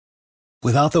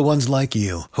Without the ones like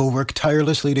you, who work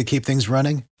tirelessly to keep things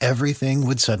running, everything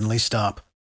would suddenly stop.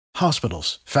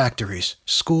 Hospitals, factories,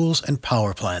 schools, and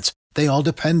power plants, they all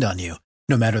depend on you.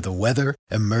 No matter the weather,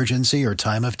 emergency, or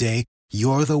time of day,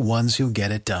 you're the ones who get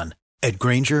it done. At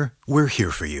Grainger, we're here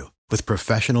for you with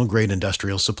professional-grade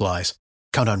industrial supplies.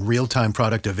 Count on real-time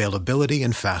product availability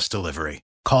and fast delivery.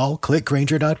 Call, click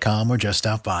Grainger.com, or just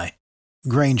stop by.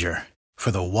 Grainger, for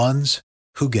the ones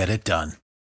who get it done.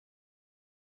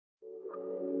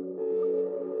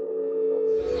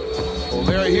 Well,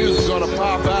 Larry Hughes is going to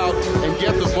pop out and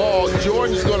get the ball.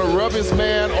 Jordan's going to rub his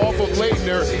man off of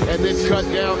Leitner and then cut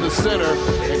down the center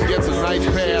and gets a nice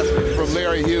pass from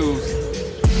Larry Hughes.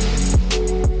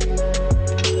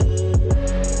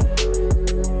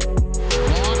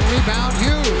 Long rebound,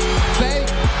 Hughes. Fake,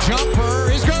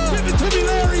 jumper is good. Give it to me,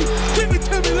 Larry. Give it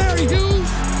to me, Larry Hughes.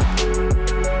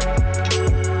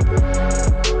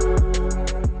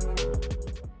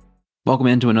 Welcome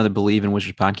into another Believe in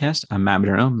Wizards podcast. I'm Matt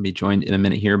Moderno. I'm going to be joined in a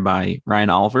minute here by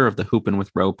Ryan Oliver of the Hoopin' with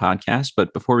Roe podcast.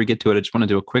 But before we get to it, I just want to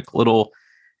do a quick little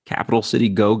Capital City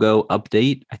Go-Go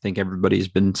update. I think everybody's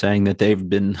been saying that they've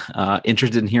been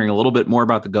interested in hearing a little bit more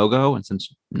about the Go-Go. And since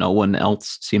no one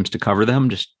else seems to cover them,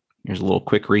 just here's a little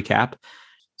quick recap.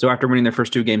 So after winning their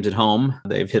first two games at home,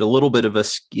 they've hit a little bit of a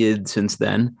skid since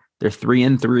then. They're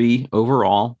 3-3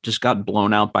 overall, just got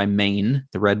blown out by Maine,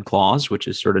 the Red Claws, which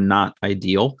is sort of not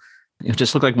ideal. It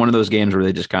just looked like one of those games where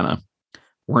they just kind of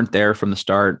weren't there from the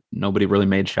start. Nobody really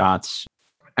made shots.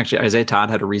 Actually, Isaiah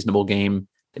Todd had a reasonable game.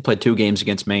 They played two games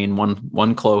against Maine,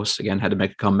 one close, again, had to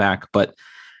make a comeback. But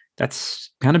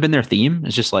that's kind of been their theme.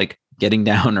 It's just like getting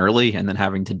down early and then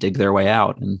having to dig their way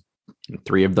out. And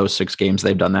 3 of those 6 games,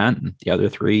 they've done that. And the other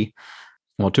 3,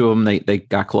 well, 2 of them, they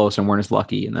got close and weren't as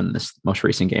lucky. And then this most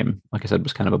recent game, like I said,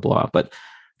 was kind of a blowout. But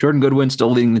Jordan Goodwin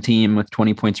still leading the team with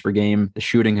 20 points per game. The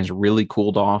shooting has really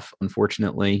cooled off,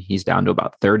 unfortunately. He's down to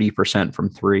about 30%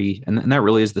 from 3, and that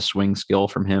really is the swing skill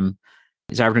from him.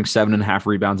 He's averaging 7.5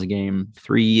 rebounds a game,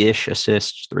 3-ish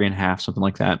assists, 3.5, something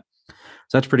like that. So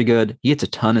that's pretty good. He hits a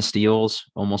ton of steals,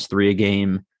 almost 3 a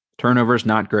game. Turnovers,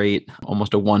 not great,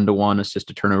 almost a 1-to-1 assist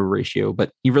to turnover ratio,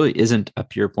 but he really isn't a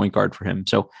pure point guard for him.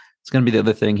 So it's going to be the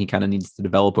other thing he kind of needs to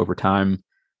develop over time.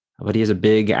 But he has a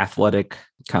big athletic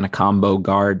kind of combo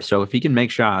guard. So if he can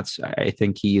make shots, I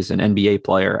think he's an NBA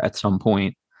player at some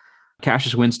point.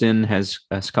 Cassius Winston has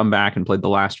come back and played the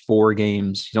last 4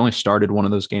 games. He's only started one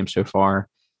of those games so far,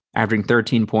 averaging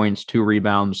 13 points, 2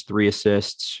 rebounds, 3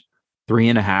 assists,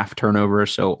 3.5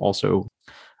 turnovers. So also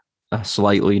a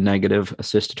slightly negative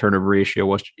assist to turnover ratio,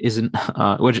 which isn't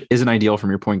ideal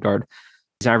from your point guard.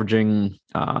 He's averaging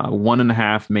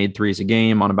 1.5 made threes a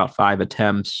game on about 5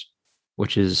 attempts,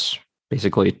 which is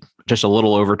basically just a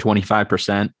little over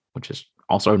 25%, which is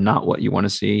also not what you want to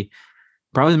see.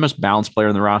 Probably the most balanced player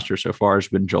in the roster so far has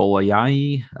been Joel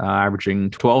Ayayi, averaging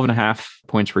 12.5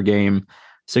 points per game,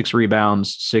 6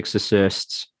 rebounds, 6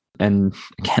 assists, and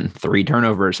again, 3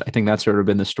 turnovers. I think that's sort of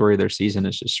been the story of their season,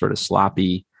 is just sort of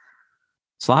sloppy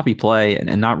play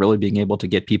and not really being able to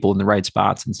get people in the right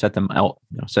spots and set them out,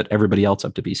 set everybody else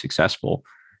up to be successful.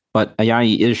 But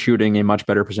Ayayi is shooting a much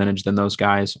better percentage than those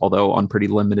guys, although on pretty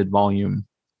limited volume.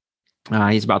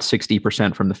 He's about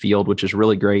 60% from the field, which is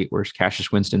really great, whereas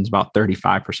Cassius Winston's about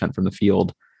 35% from the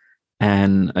field.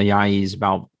 And Ayayi's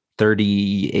about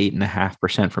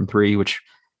 38.5% from 3, which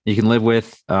you can live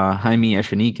with. Jaime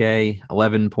Echenike,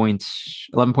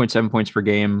 11.7 points per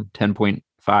game,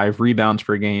 10.5 rebounds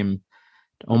per game,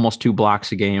 almost 2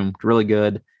 blocks a game, really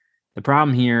good. The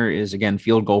problem here is, again,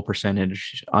 field goal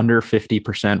percentage, under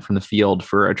 50% from the field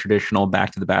for a traditional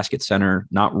back to the basket center.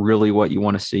 Not really what you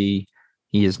want to see.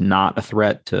 He is not a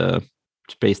threat to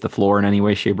space the floor in any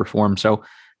way, shape, or form. So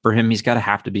for him, he's got to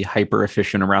have to be hyper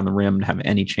efficient around the rim to have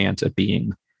any chance at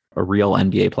being a real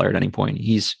NBA player at any point.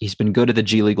 He's been good at the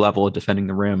G League level at defending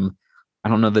the rim. I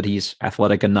don't know that he's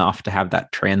athletic enough to have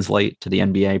that translate to the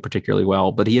NBA particularly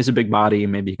well, but he is a big body.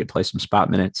 Maybe he could play some spot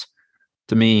minutes.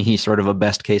 To me, he's sort of a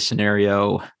best case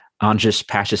scenario on just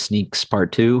Patches Sneaks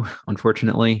part 2,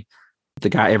 unfortunately. The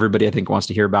guy everybody I think wants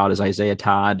to hear about is Isaiah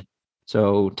Todd.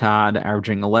 So Todd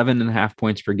averaging 11.5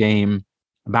 points per game,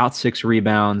 about 6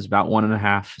 rebounds, about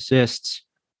 1.5 assists,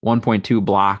 1.2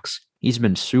 blocks. He's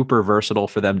been super versatile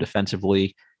for them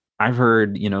defensively. I've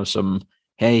heard, some,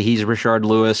 hey, he's Rashard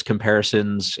Lewis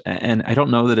comparisons, and I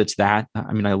don't know that it's that.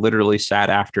 I mean, I literally sat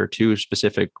after 2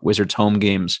 specific Wizards home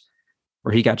games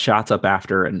where he got shots up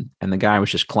after, and the guy was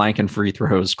just clanking free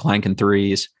throws, clanking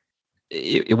threes.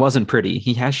 It wasn't pretty.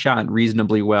 He has shot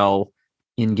reasonably well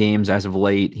in games as of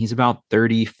late. He's about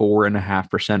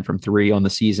 34.5% from 3 on the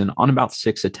season on about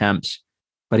 6 attempts,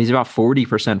 but he's about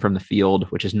 40% from the field,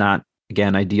 which is not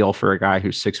Again, ideal for a guy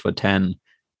who's 6'10"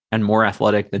 and more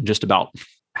athletic than just about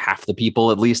half the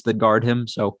people, at least, that guard him.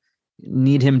 So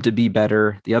need him to be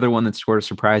better. The other one that's sort of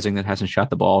surprising that hasn't shot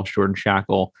the ball, Jordan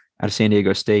Shackle out of San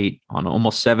Diego State, on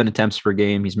almost 7 attempts per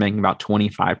game. He's making about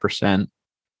 25%,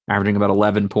 averaging about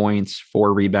 11 points,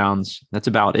 4 rebounds. That's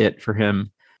about it for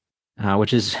him,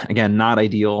 which is, again, not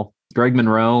ideal. Greg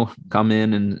Monroe come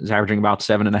in and is averaging about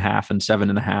 7.5 and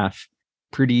 7.5.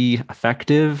 Pretty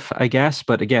effective, I guess,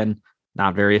 but again,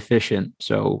 not very efficient.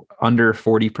 So under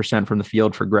 40% from the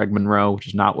field for Greg Monroe, which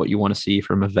is not what you want to see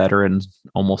from a veteran,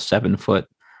 almost 7-foot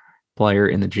player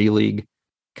in the G League.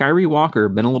 Kyrie Walker,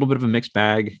 been a little bit of a mixed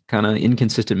bag, kind of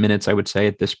inconsistent minutes, I would say,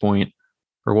 at this point.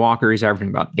 For Walker, he's averaging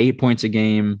about 8 points a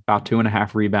game, about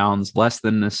 2.5 rebounds, less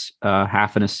than this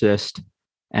half an assist,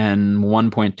 and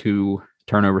 1.2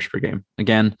 turnovers per game.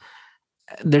 Again,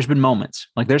 there's been moments,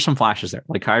 like there's some flashes there.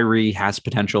 Like Kyrie has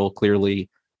potential, clearly,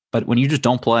 but when you just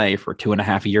don't play for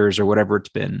 2.5 years or whatever it's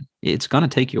been, it's going to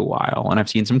take you a while. And I've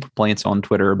seen some complaints on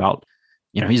Twitter about,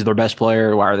 he's their best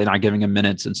player. Why are they not giving him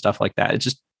minutes and stuff like that? It's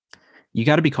just, you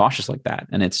got to be cautious like that.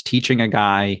 And it's teaching a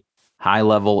guy high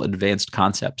level advanced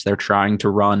concepts. They're trying to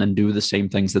run and do the same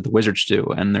things that the Wizards do.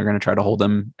 And they're going to try to hold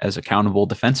them as accountable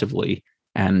defensively.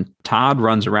 And Todd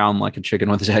runs around like a chicken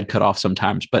with his head cut off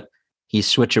sometimes, but he's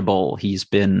switchable. He's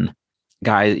been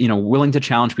guy, willing to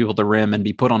challenge people to rim and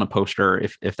be put on a poster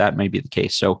if that may be the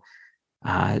case. So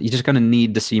you're just going to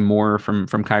need to see more from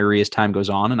Kyrie as time goes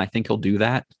on. And I think he'll do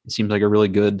that. He seems like a really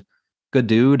good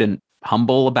dude and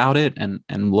humble about it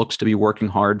and looks to be working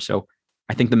hard. So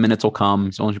I think the minutes will come.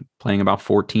 He's only playing about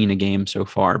 14 a game so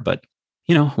far, but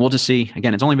we'll just see.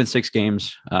 Again, it's only been 6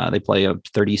 games. They play a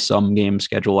 30-some game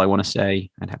schedule, I want to say.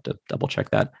 I'd have to double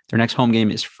check that. Their next home game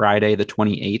is Friday, the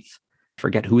 28th.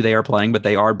 Forget who they are playing, but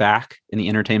they are back in the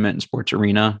entertainment and sports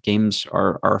arena. Games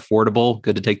are affordable,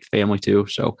 good to take the family to.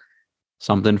 So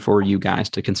something for you guys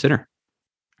to consider.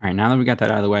 All right, now that we got that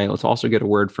out of the way, let's also get a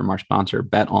word from our sponsor,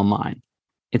 BetOnline.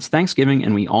 It's Thanksgiving,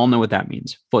 and we all know what that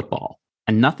means, football.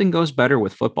 And nothing goes better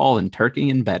with football than turkey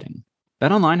and betting.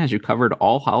 BetOnline has you covered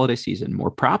all holiday season,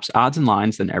 more props, odds, and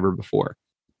lines than ever before.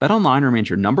 BetOnline remains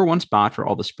your number one spot for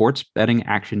all the sports betting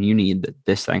action you need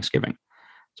this Thanksgiving.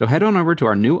 So head on over to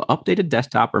our new updated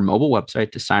desktop or mobile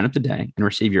website to sign up today and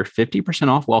receive your 50%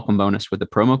 off welcome bonus with the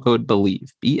promo code BELIEVE,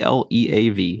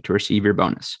 BLEAV, to receive your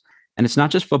bonus. And it's not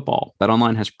just football.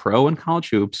 BetOnline has pro and college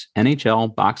hoops,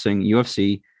 NHL, boxing,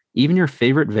 UFC, even your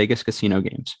favorite Vegas casino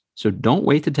games. So don't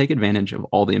wait to take advantage of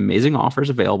all the amazing offers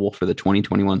available for the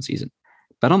 2021 season.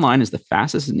 BetOnline is the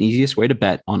fastest and easiest way to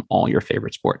bet on all your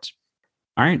favorite sports.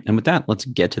 All right, and with that, let's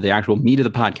get to the actual meat of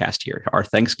the podcast here, our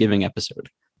Thanksgiving episode.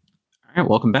 All right,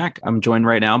 welcome back. I'm joined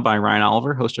right now by Ryan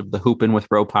Oliver, host of the Hoopin' with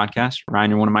Roe podcast.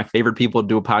 Ryan, you're one of my favorite people to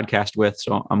do a podcast with,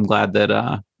 so I'm glad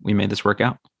that we made this work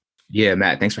out. Yeah,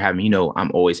 Matt, thanks for having me.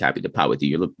 I'm always happy to pod with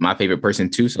you. You're my favorite person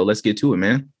too, so let's get to it,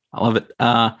 man. I love it.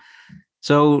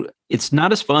 So it's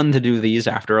not as fun to do these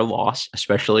after a loss,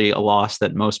 especially a loss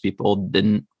that most people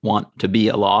didn't want to be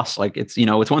a loss. Like it's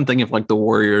one thing if like the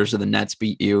Warriors or the Nets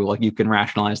beat you, like you can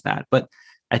rationalize that. But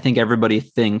I think everybody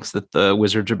thinks that the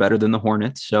Wizards are better than the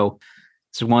Hornets. So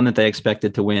it's one that they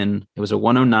expected to win. It was a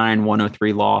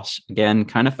 109-103 loss. Again,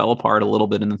 kind of fell apart a little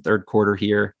bit in the third quarter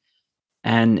here.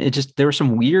 And there was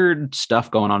some weird stuff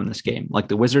going on in this game. Like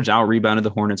the Wizards out-rebounded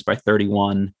the Hornets by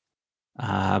 31,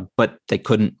 but they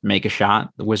couldn't make a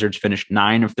shot. The Wizards finished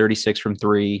 9 of 36 from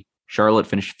 3. Charlotte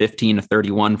finished 15 of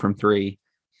 31 from 3.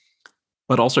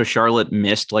 But also Charlotte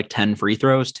missed like 10 free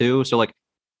throws too. So like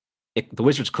the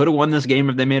Wizards could have won this game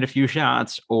if they made a few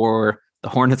shots, or the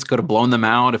Hornets could have blown them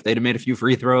out if they'd have made a few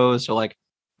free throws. So like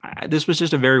this was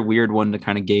just a very weird one to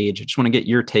kind of gauge. I just want to get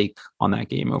your take on that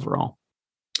game overall.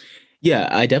 Yeah,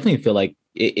 I definitely feel like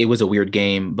it was a weird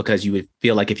game because you would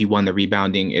feel like if you won the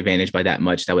rebounding advantage by that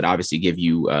much, that would obviously give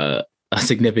you a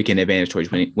significant advantage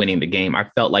towards winning the game. I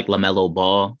felt like LaMelo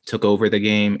Ball took over the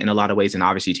game in a lot of ways. And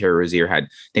obviously Terry Rozier had, I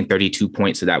think, 32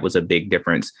 points. So that was a big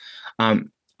difference.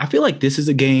 I feel like this is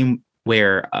a game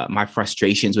where my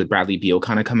frustrations with Bradley Beal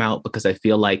kind of come out, because I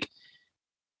feel like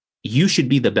you should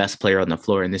be the best player on the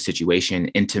floor in this situation.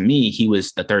 And to me, he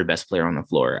was the third best player on the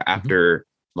floor after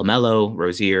LaMelo,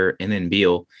 Rozier, and then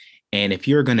Beal. And if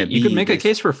you're going to be... You could make a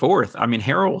case for fourth. I mean,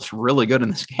 Harrell's really good in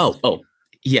this game. Oh,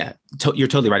 yeah. You're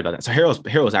totally right about that. So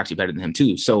Harrell's actually better than him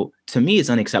too. So to me, it's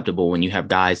unacceptable when you have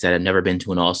guys that have never been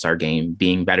to an all-star game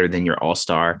being better than your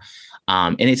all-star.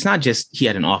 And it's not just he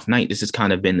had an off night. This has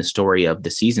kind of been the story of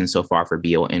the season so far for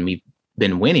Beal. And we've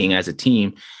been winning as a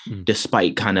team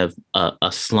despite kind of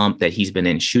a slump that he's been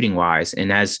in shooting wise.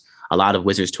 And as a lot of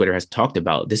Wizards Twitter has talked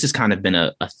about, this has kind of been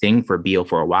a thing for Beal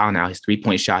for a while now. His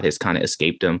 3-point shot has kind of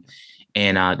escaped him.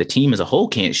 and the team as a whole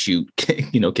can't shoot,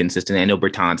 consistently. I know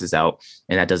Bertans is out,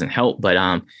 and that doesn't help, but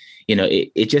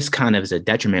it just kind of is a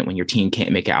detriment when your team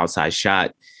can't make an outside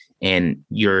shot, and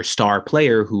your star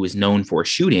player, who is known for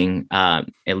shooting, at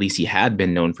least he had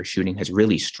been known for shooting, has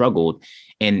really struggled.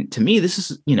 And to me, this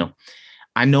is,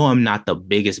 I know I'm not the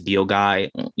biggest Beal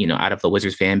guy, out of the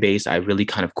Wizards fan base. I really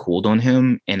kind of cooled on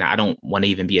him, and I don't want to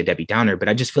even be a Debbie Downer, but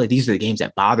I just feel like these are the games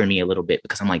that bother me a little bit,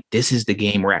 because I'm like, this is the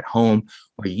game we're at home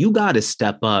where you got to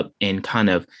step up and kind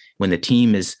of, when the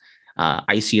team is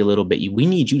icy a little bit, we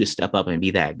need you to step up and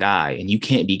be that guy. And you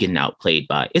can't be getting outplayed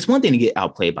it's one thing to get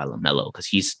outplayed by LaMelo, because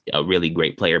he's a really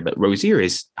great player, but Rozier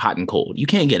is hot and cold. You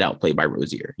can't get outplayed by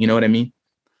Rozier. You know what I mean?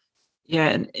 Yeah.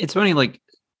 And it's funny, like,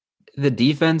 the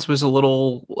defense was a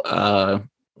little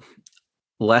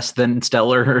less than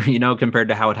stellar, compared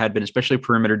to how it had been, especially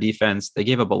perimeter defense. They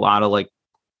gave up a lot of like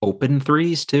open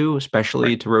threes too,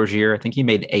 especially to Rozier. I think he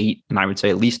made 8, and I would say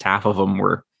at least half of them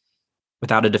were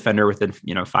without a defender within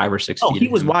 5 or 6 feet. Oh, he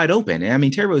was wide open. I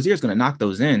mean, Terry Rozier is going to knock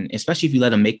those in, especially if you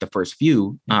let him make the first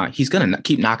few. He's going to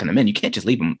keep knocking them in. You can't just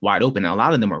leave them wide open. And a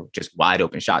lot of them are just wide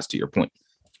open shots, to your point.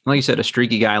 Like you said, a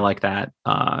streaky guy like that,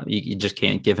 you just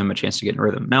can't give him a chance to get in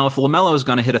rhythm. Now, if LaMelo is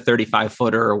going to hit a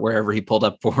 35-footer or wherever he pulled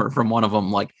up from one of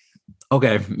them, like,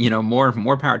 okay,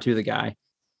 more power to the guy.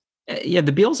 Yeah,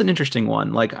 the Beal's an interesting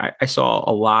one. Like, I saw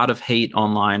a lot of hate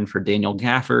online for Daniel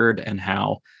Gafford and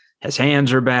how his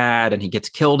hands are bad and he gets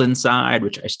killed inside,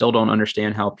 which I still don't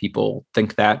understand how people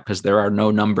think that, because there are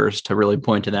no numbers to really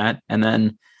point to that. And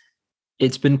then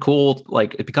it's been cool,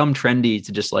 like, it become trendy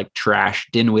to just like trash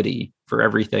Dinwiddie for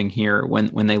everything here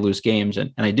when they lose games.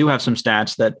 And I do have some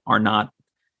stats that are not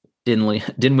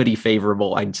Dinwiddie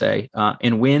favorable, I'd say.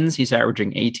 In wins, he's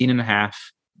averaging 18.5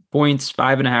 points,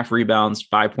 5.5 rebounds,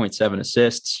 5.7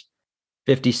 assists,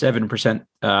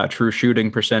 57% true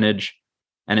shooting percentage.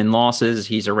 And in losses,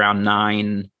 he's around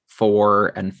 9,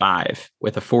 4, and 5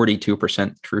 with a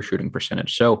 42% true shooting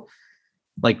percentage. So,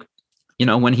 like,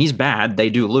 when he's bad, they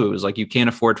do lose. Like, you can't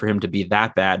afford for him to be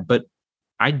that bad. But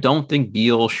I don't think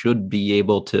Beal should be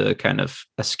able to kind of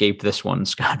escape this one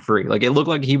scot-free. Like, it looked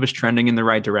like he was trending in the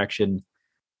right direction.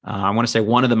 I want to say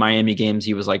one of the Miami games,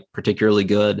 he was like particularly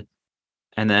good.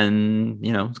 And then,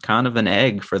 it's kind of an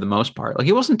egg for the most part. Like,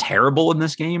 he wasn't terrible in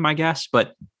this game, I guess.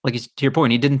 But like, to your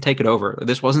point, he didn't take it over.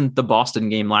 This wasn't the Boston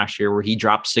game last year where he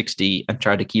dropped 60 and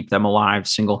tried to keep them alive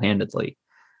single-handedly.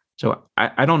 So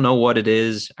I don't know what it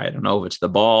is. I don't know if it's the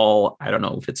ball. I don't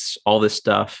know if it's all this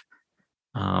stuff.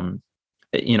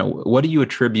 What do you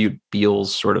attribute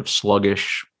Beal's sort of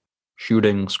sluggish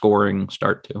shooting, scoring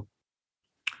start to?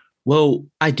 Well,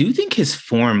 I do think his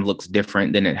form looks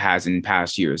different than it has in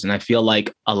past years. And I feel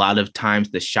like a lot of times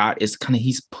the shot is kind of,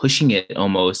 he's pushing it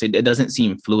almost. It doesn't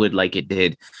seem fluid like it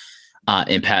did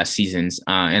in past seasons.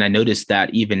 And I noticed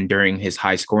that even during his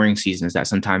high scoring seasons, that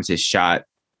sometimes his shot,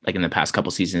 like in the past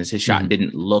couple seasons, his shot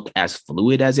didn't look as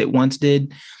fluid as it once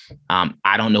did.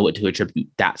 I don't know what to attribute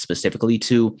that specifically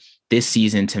to. This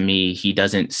season, to me, he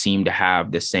doesn't seem to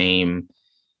have the same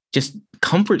just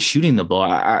comfort shooting the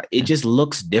ball. It just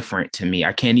looks different to me.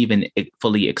 I can't even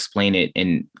fully explain it.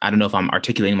 And I don't know if I'm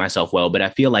articulating myself well, but I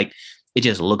feel like it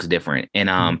just looks different. And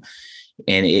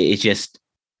it just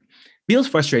feels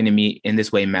frustrating to me in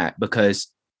this way, Matt, because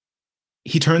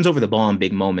he turns over the ball in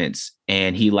big moments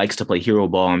and he likes to play hero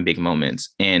ball in big moments.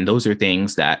 And those are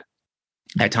things that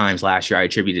at times last year I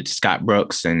attributed to Scott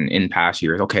Brooks, and in past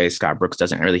years, okay, Scott Brooks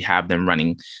doesn't really have them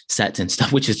running sets and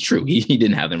stuff, which is true. He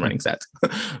didn't have them running sets.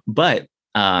 But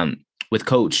with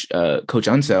Coach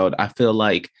Unseld, I feel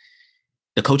like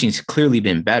the coaching's clearly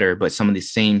been better, but some of the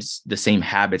same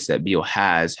habits that Beal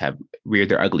has have reared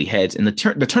their ugly heads. And the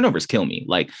turnovers kill me.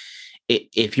 Like,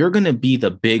 if you're going to be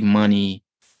the big money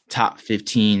top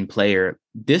 15 player,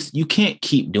 you can't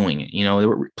keep doing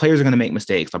it. Players are going to make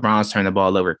mistakes. LeBron's turned the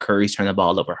ball over. Curry's turned the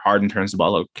ball over. Harden turns the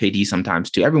ball over. KD sometimes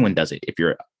too. Everyone does it if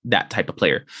you're that type of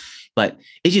player. But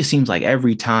it just seems like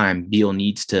every time Beal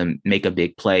needs to make a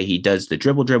big play, he does the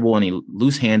dribble and he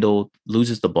loose handle,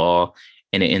 loses the ball,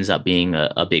 and it ends up being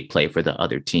a big play for the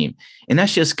other team. And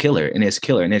that's just killer. And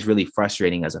it's really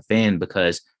frustrating as a fan,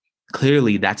 because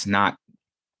clearly that's not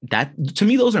that. To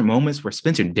me, those are moments where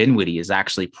Spencer Dinwiddie is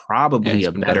actually probably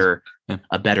a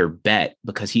better bet,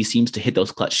 because he seems to hit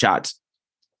those clutch shots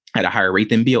at a higher rate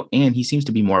than Beal. And he seems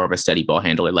to be more of a steady ball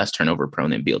handler, less turnover prone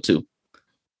than Beal too.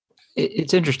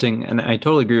 It's interesting. And I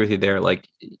totally agree with you there. Like,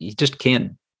 he just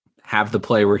can't have the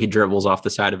play where he dribbles off the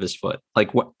side of his foot. Like,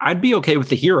 I'd be okay with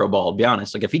the hero ball, to be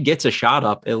honest. Like, if he gets a shot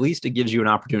up, at least it gives you an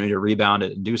opportunity to rebound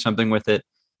it and do something with it.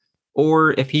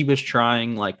 Or if he was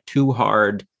trying like too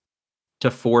hard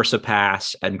to force a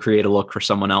pass and create a look for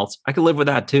someone else, I could live with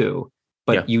that too.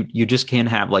 but you just can't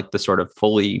have like the sort of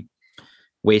fully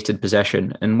wasted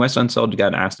possession. And Wes Unseld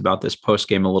got asked about this post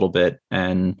game a little bit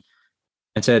and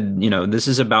said, this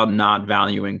is about not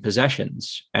valuing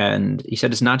possessions. And he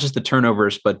said, it's not just the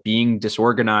turnovers, but being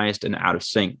disorganized and out of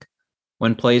sync.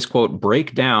 When plays, quote,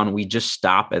 break down, we just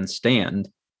stop and stand.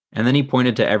 And then he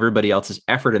pointed to everybody else's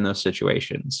effort in those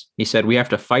situations. He said, we have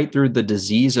to fight through the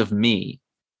disease of me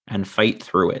and fight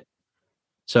through it.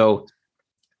 So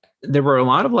there were a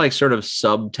lot of like sort of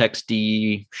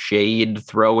subtexty shade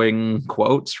throwing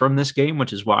quotes from this game,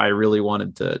 which is why I really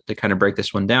wanted to kind of break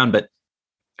this one down. But,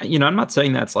 I'm not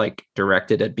saying that's like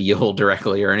directed at Beal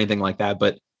directly or anything like that,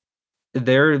 but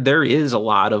there is a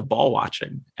lot of ball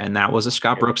watching, and that was a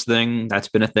Scott Brooks thing. That's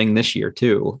been a thing this year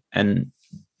too. And,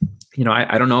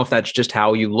 I don't know if that's just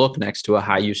how you look next to a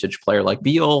high usage player like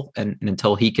Beal and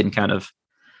until he can kind of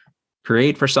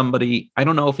create for somebody. I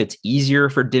don't know if it's easier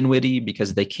for Dinwiddie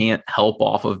because they can't help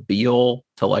off of Beal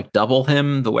to like double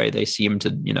him the way they seem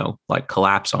to, like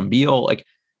collapse on Beal. Like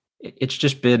it's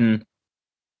just been,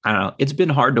 I don't know, it's been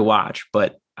hard to watch,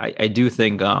 but I do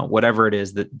think whatever it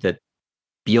is that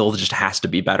Beal just has to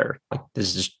be better. Like this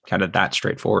is just kind of that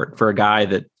straightforward for a guy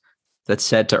that's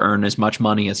set to earn as much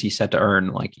money as he's set to earn.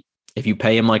 Like if you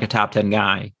pay him like a top 10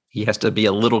 guy, he has to be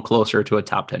a little closer to a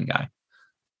top 10 guy.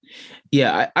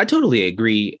 Yeah, I totally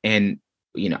agree. And,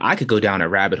 I could go down a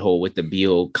rabbit hole with the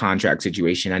Beal contract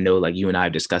situation. I know like you and I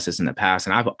have discussed this in the past,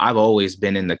 and I've always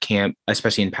been in the camp,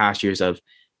 especially in past years, of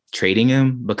trading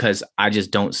him because I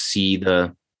just don't see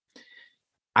the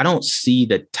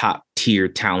top tier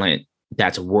talent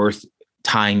that's worth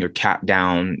tying your cap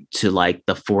down to like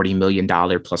the $40 million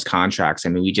plus contracts. I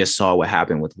mean, we just saw what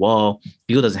happened with Wall.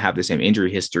 Beal doesn't have the same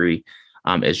injury history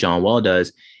as John Wall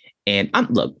does. And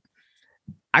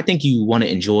I think you want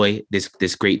to enjoy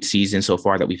this great season so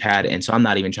far that we've had. And so I'm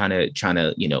not even trying to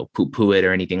poo-poo it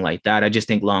or anything like that. I just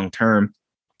think long term,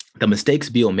 the mistakes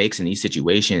Beal makes in these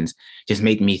situations just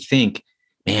make me think,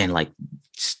 man, like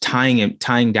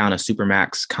tying down a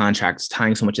supermax contract,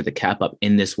 tying so much of the cap up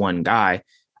in this one guy.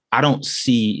 I don't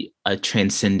see a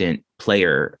transcendent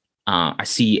player. I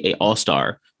see a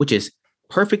all-star, which is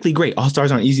perfectly great. All-stars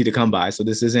aren't easy to come by. So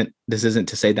this isn't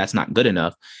to say that's not good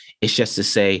enough. It's just to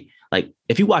say, like,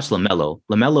 if you watch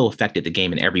LaMelo affected the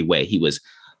game in every way. He was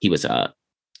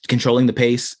controlling the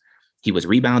pace. He was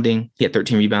rebounding. He had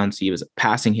 13 rebounds. He was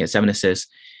passing. He had 7 assists,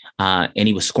 and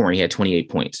he was scoring. He had 28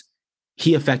 points.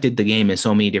 He affected the game in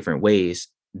so many different ways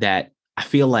that I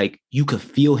feel like you could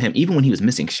feel him, even when he was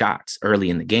missing shots early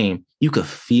in the game, you could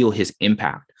feel his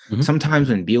impact. Mm-hmm. Sometimes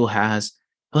when Beal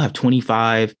he'll have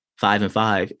 25, 5 and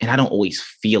 5, and I don't always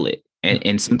feel it.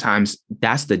 And sometimes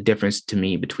that's the difference to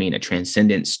me between a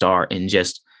transcendent star and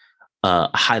just a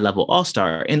high level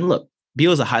all-star. And look,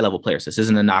 Beal is a high level player. So this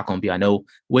isn't a knock on Beal. I know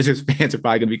Wizards fans are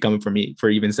probably going to be coming for me for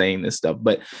even saying this stuff,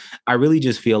 but I really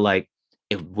just feel like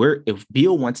if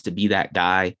Beal wants to be that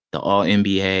guy, the all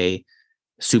NBA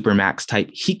supermax type,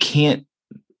 he can't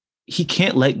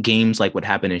let games like what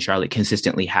happened in Charlotte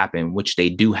consistently happen, which they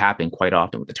do happen quite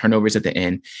often with the turnovers at the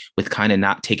end, with kind of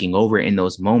not taking over in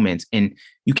those moments. And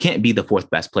you can't be the 4th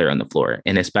best player on the floor,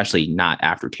 and especially not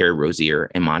after Terry Rozier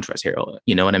and Montrezl Harrell.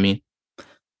 You know what I mean?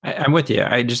 I'm with you.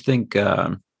 I just think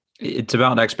it's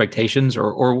about expectations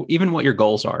or even what your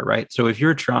goals are, right? So if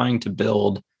you're trying to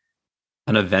build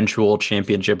an eventual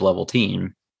championship level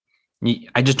team,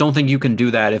 I just don't think you can do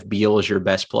that if Beal is your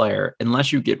best player,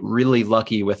 unless you get really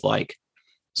lucky with like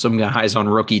some guys on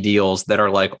rookie deals that are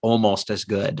like almost as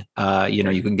good.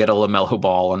 You can get a LaMelo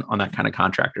Ball on that kind of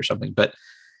contract or something. But,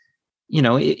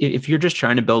 if you're just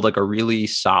trying to build like a really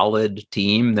solid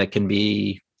team that can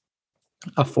be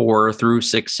a 4 through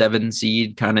 6, 7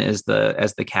 seed kind of as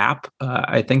the cap,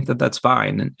 I think that's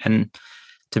fine. And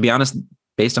to be honest,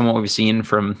 based on what we've seen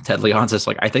from Ted Leonsis,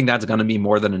 like I think that's going to be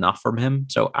more than enough from him.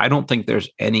 So I don't think there's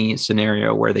any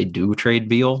scenario where they do trade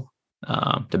Beal,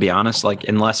 to be honest, like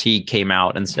unless he came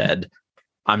out and said,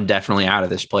 I'm definitely out of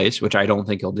this place, which I don't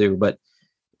think he'll do. But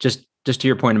just to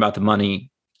your point about the money,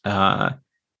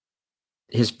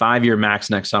 his 5-year max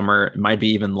next summer might be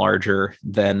even larger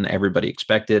than everybody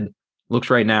expected. Looks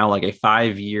right now like a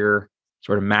 5-year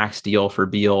sort of max deal for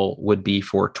Beal would be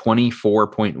for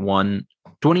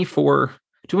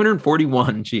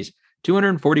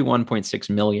 241.6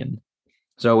 million.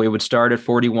 So it would start at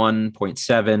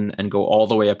 41.7 and go all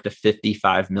the way up to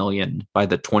 55 million by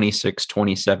the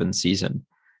 26-27 season,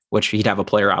 which he'd have a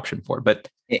player option for. But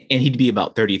and he'd be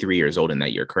about 33 years old in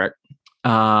that year, correct?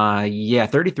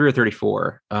 33 or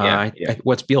 34.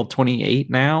 What's Beal, 28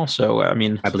 now? So I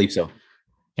mean, I believe so.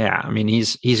 Yeah, I mean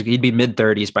he'd be mid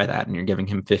 30s by that, and you're giving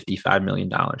him $55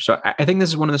 million. So I think this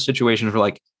is one of the situations where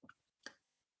like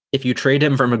if you trade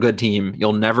him from a good team,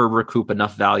 you'll never recoup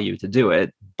enough value to do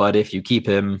it. But if you keep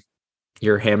him,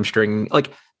 you're hamstring.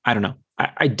 Like, I don't know.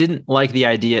 I didn't like the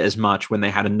idea as much when they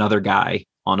had another guy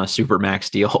on a supermax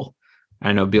deal.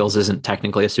 I know Beals isn't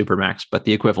technically a supermax, but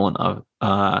the equivalent of.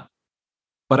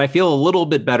 But I feel a little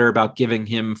bit better about giving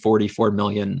him $44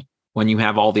 million when you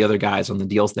have all the other guys on the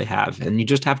deals they have, and you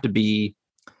just have to be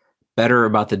better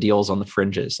about the deals on the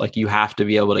fringes. Like, you have to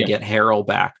be able to get Harrell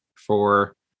back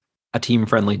for a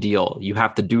team-friendly deal. You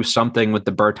have to do something with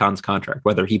the Bertans contract,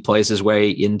 whether he plays his way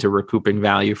into recouping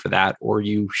value for that or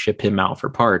you ship him out for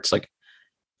parts. Like,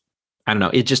 I don't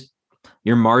know. It just,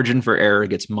 your margin for error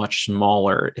gets much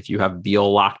smaller if you have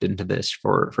Beal locked into this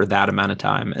for that amount of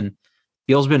time. And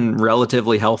Beal's been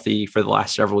relatively healthy for the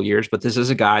last several years, but this is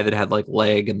a guy that had like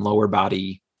leg and lower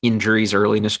body injuries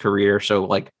early in his career. So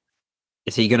like,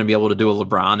 is he going to be able to do a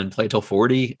LeBron and play till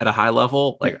 40 at a high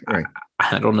level? Like, right.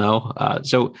 I don't know.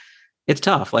 So it's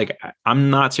tough. Like,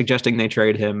 I'm not suggesting they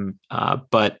trade him,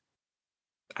 but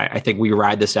I think we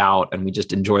ride this out and we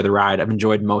just enjoy the ride. I've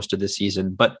enjoyed most of the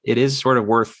season, but it is sort of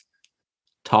worth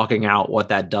talking out what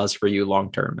that does for you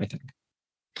long-term, I think.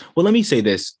 Well, let me say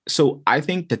this. So I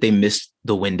think that they missed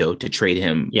the window to trade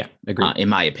him. Yeah, agreed. In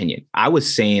my opinion, I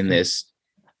was saying this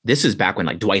is back when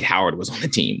like Dwight Howard was on the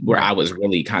team, where I was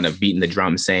really kind of beating the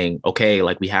drum saying, okay,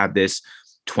 like we have this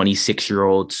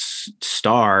 26-year-old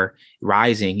star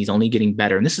rising. He's only getting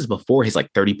better. And this is before his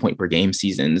like 30-point per game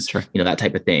seasons, sure. That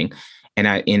type of thing. And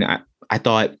I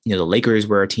thought, the Lakers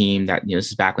were a team that, this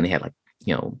is back when they had like,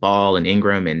 Ball and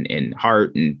Ingram and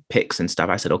Hart and picks and stuff.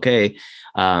 I said, okay,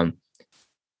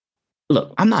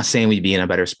 look, I'm not saying we'd be in a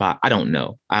better spot. I don't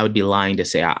know. I would be lying to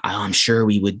say I'm sure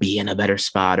we would be in a better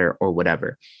spot or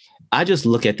whatever. I just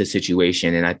look at the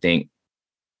situation and I think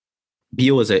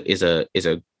Beal is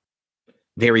a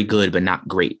very good but not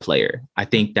great player. I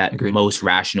think that most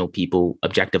rational people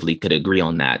objectively could agree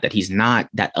on that he's not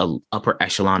that upper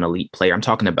echelon elite player. I'm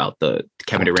talking about the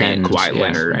Kevin Durant, Kawhi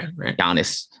Leonard,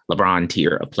 Giannis, LeBron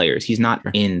tier of players. He's not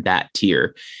in that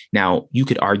tier. Now, you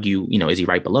could argue, is he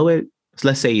right below it? So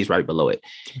let's say he's right below it.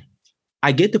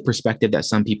 I get the perspective that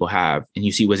some people have, and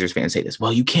you see Wizards fans say this,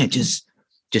 well, you can't just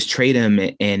trade him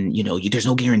and, there's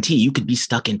no guarantee. You could be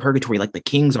stuck in purgatory like the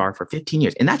Kings are for 15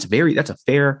 years. And that's a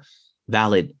fair,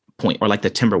 valid point. Or like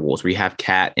the Timberwolves where you have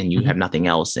Cat and you have nothing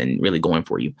else and really going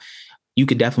for you. You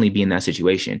could definitely be in that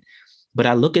situation. But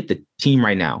I look at the team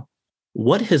right now.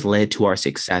 What has led to our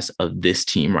success of this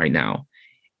team right now?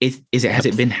 Has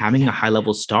it been having a high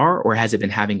level star, or has it been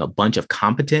having a bunch of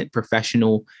competent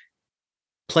professional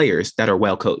players that are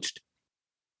well coached?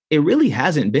 It really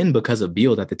hasn't been because of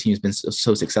Beal that the team's been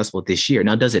so successful this year.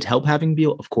 Now, does it help having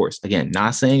Beal? Of course. Again,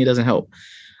 not saying it doesn't help.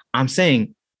 I'm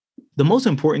saying the most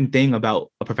important thing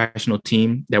about a professional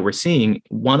team that we're seeing,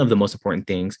 one of the most important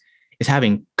things, is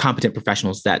having competent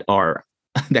professionals that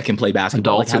can play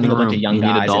basketball. Adults like having a bunch of young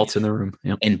guys, adults in the room,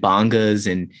 and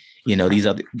bongas and these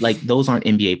other, like, those aren't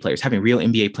NBA players. Having real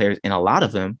NBA players, and a lot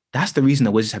of them, that's the reason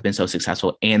the Wizards have been so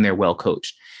successful and they're well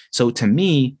coached. So to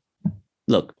me,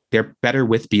 look, they're better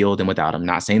with Beal than without him.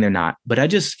 Not saying they're not, but I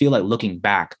just feel like looking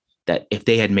back that if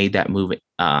they had made that move,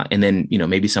 and then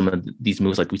maybe some of these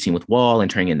moves like we've seen with Wall and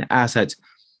turning into assets,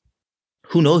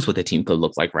 who knows what the team could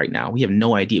look like right now? We have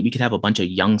no idea. We could have a bunch of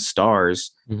young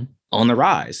stars on the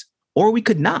rise. Or we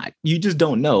could not. You just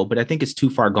don't know. But I think it's too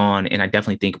far gone. And I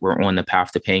definitely think we're on the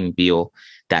path to paying Beal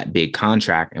that big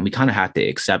contract. And we kind of have to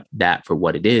accept that for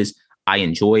what it is. I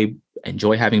enjoy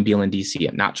having Beal in DC.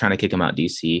 I'm not trying to kick him out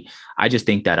DC. I just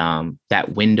think that that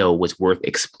window was worth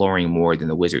exploring more than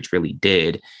the Wizards really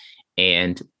did.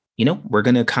 And, we're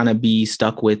going to kind of be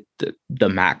stuck with the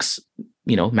max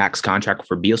contract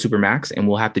for Beal Supermax. And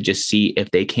we'll have to just see if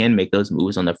they can make those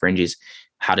moves on the fringes.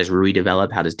 How does Rui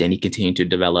develop? How does Denny continue to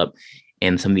develop?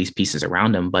 And some of these pieces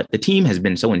around him. But the team has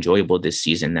been so enjoyable this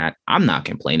season that I'm not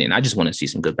complaining. I just want to see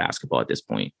some good basketball at this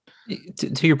point.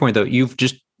 To your point, though,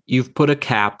 you've put a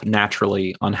cap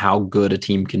naturally on how good a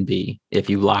team can be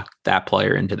if you lock that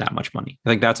player into that much money. I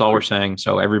think that's all we're saying.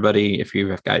 So everybody, if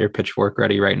you've got your pitchfork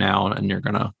ready right now and you're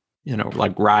going to,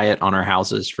 like riot on our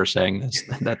houses for saying this,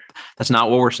 that's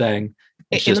not what we're saying.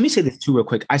 Let me say this too real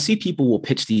quick. I see people will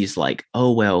pitch these like,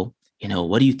 oh, well,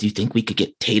 what do you think we could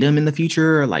get Tatum in the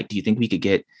future? Or like, do you think we could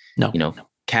get,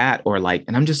 Cat or like,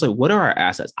 and I'm just like, what are our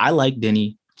assets? I like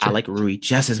Denny. Sure. I like Rui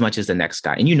just as much as the next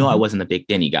guy. And I wasn't a big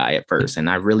Denny guy at first. And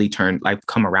I've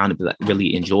come around to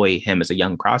really enjoy him as a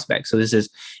young prospect. So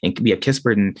and we have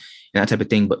Kispert and that type of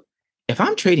thing. But if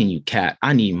I'm trading you Cat,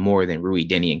 I need more than Rui,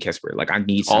 Denny, and Kispert. Like I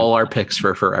need all our picks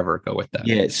for forever go with that.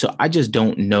 Yeah. So I just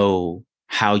don't know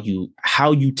how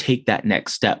you take that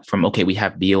next step from, okay, we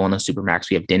have Beal on a supermax,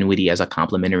 we have Dinwiddie as a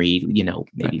complimentary,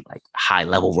 maybe like high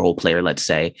level role player, let's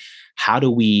say. How do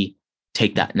we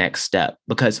take that next step?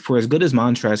 Because for as good as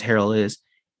Montrezl Harrell is,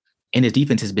 and his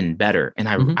defense has been better, and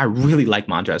I really like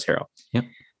Montrezl Harrell. Yep.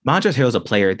 Montrezl Harrell is a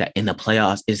player that in the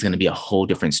playoffs is going to be a whole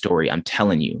different story. I'm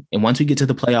telling you. And once we get to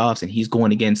the playoffs and he's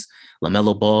going against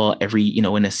LaMelo Ball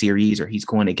in a series, or he's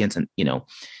going against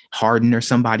Harden or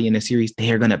somebody in a series,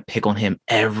 they are going to pick on him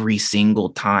every single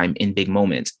time in big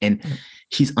moments. And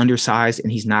he's undersized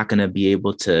and he's not going to be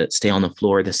able to stay on the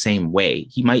floor the same way.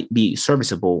 He might be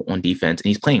serviceable on defense and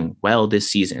he's playing well this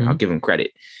season. I'll give him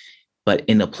credit. But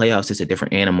in the playoffs, it's a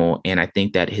different animal. And I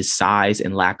think that his size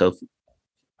and lack of,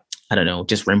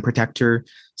 just rim protector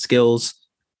skills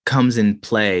comes in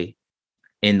play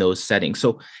in those settings.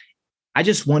 So I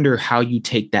just wonder how you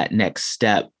take that next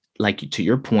step, like to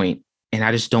your point. And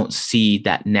I just don't see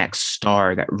that next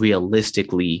star that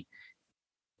realistically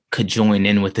could join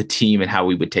in with the team and how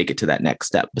we would take it to that next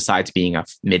step, besides being a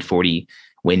mid 40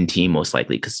 win team, most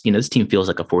likely. Because, this team feels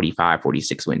like a 45,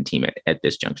 46 win team at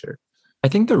this juncture. I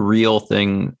think the real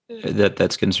thing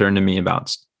that's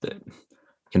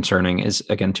concerning is,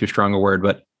 again, too strong a word,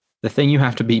 but the thing you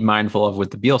have to be mindful of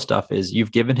with the Beal stuff is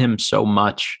you've given him so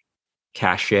much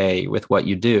cachet with what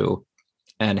you do,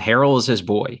 and Harrell is his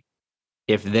boy.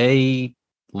 If they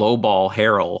lowball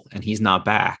Harrell and he's not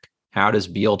back, how does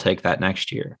Beal take that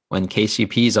next year when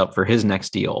KCP's up for his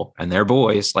next deal and they're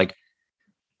boys? Like,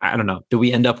 I don't know. Do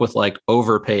we end up with like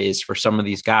overpays for some of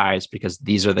these guys because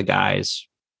these are the guys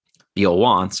Beal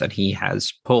wants and he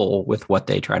has pull with what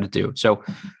they try to do? So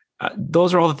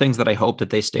those are all the things that I hope that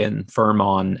they stand firm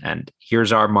on. And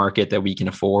here's our market that we can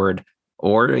afford.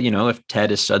 Or, if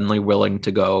Ted is suddenly willing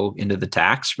to go into the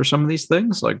tax for some of these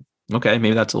things, like, okay,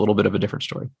 maybe that's a little bit of a different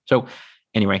story. So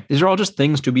anyway, these are all just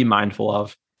things to be mindful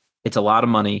of. It's a lot of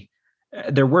money.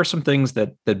 There were some things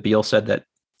that Beal said that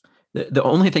the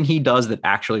only thing he does that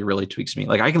actually really tweaks me,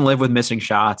 like I can live with missing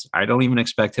shots. I don't even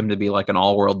expect him to be like an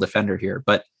all-world defender here.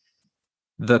 But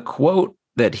the quote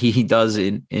that he does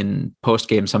in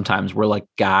post-game sometimes where like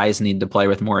guys need to play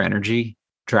with more energy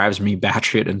drives me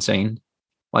batshit insane.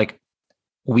 Like,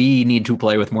 we need to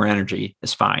play with more energy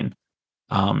is fine.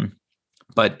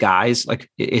 But guys, like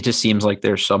it just seems like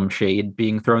there's some shade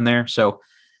being thrown there. So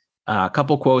a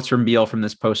couple quotes from Beal from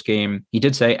this post game. He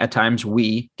did say, at times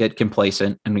we get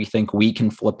complacent and we think we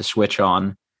can flip the switch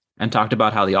on, and talked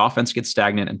about how the offense gets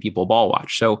stagnant and people ball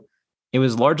watch. So it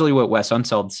was largely what Wes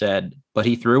Unseld said, but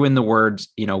he threw in the words,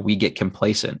 we get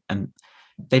complacent. And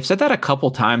they've said that a couple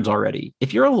times already.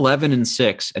 If you're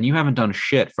 11-6 and you haven't done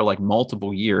shit for like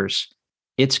multiple years,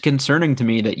 it's concerning to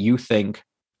me that you think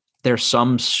there's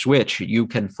some switch you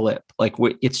can flip. Like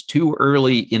it's too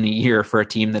early in a year for a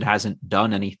team that hasn't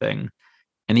done anything.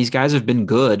 And these guys have been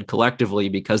good collectively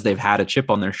because they've had a chip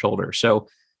on their shoulder. So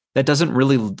that doesn't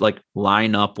really like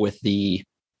line up with the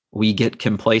we get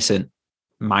complacent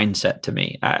mindset to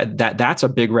me. That's a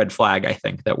big red flag, I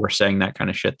think, that we're saying that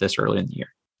kind of shit this early in the year.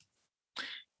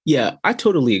 Yeah, I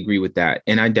totally agree with that.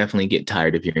 And I definitely get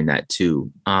tired of hearing that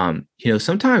too.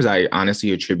 Sometimes I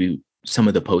honestly attribute some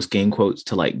of the post-game quotes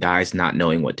to like guys not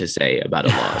knowing what to say about a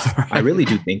loss. Right. I really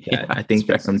do think that. Yeah, I think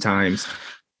that sometimes,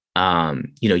 I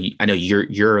know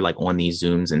you're like on these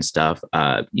Zooms and stuff,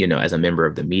 as a member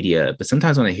of the media, but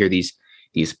sometimes when I hear these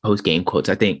post-game quotes,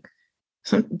 I think,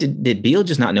 did Beal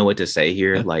just not know what to say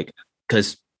here? Yeah. Like,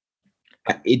 because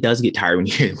it does get tired when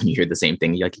you hear the same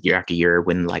thing like year after year,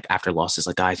 when like after losses,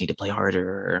 like guys need to play harder,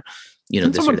 or,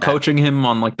 this someone coaching him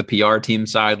on like the PR team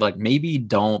side, like maybe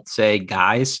don't say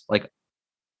guys, like,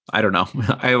 I don't know.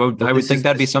 I would think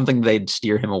that'd be something they'd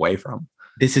steer him away from.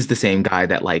 This is the same guy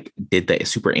that like did the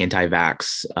super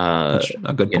anti-vax,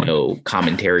 a good point.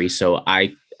 Commentary. So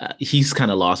he's kind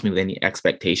of lost me with any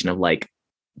expectation of like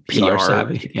PR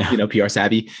savvy, PR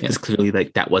savvy, because clearly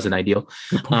like that wasn't ideal.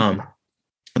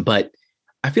 But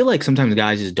I feel like sometimes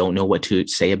guys just don't know what to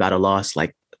say about a loss.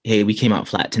 Like, hey, we came out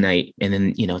flat tonight. And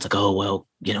then, it's like, oh, well,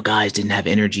 guys didn't have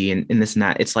energy and this and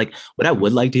that. It's like, what I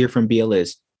would like to hear from Beal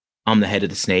is, I'm the head of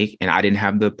the snake and I didn't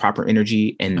have the proper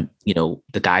energy. And,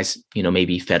 the guys,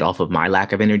 maybe fed off of my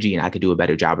lack of energy and I could do a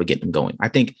better job of getting them going. I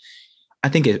think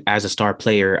as a star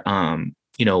player,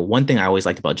 one thing I always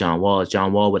liked about John Wall is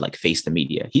John Wall would like face the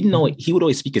media. He didn't know he would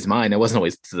always speak his mind. It wasn't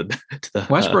always to the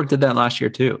Westbrook did that last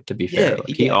year too, to be fair.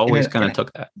 He always kind of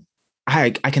took that.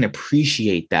 I can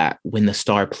appreciate that when the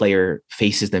star player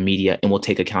faces the media and will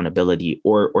take accountability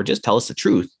or just tell us the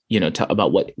truth,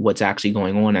 about what's actually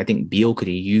going on. I think Beal could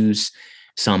use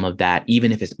some of that,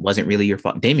 even if it wasn't really your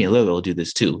fault. Damian Lillard will do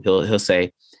this too. He'll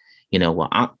say, well,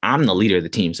 I'm the leader of the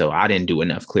team, so I didn't do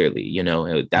enough, clearly,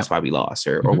 that's why we lost.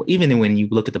 Or even when you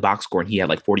look at the box score and he had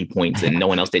like 40 points and no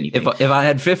one else did anything. If I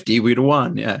had 50, we'd have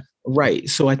won. Yeah. Right.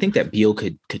 So I think that Beal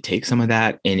could take some of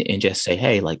that and just say,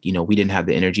 hey, like, we didn't have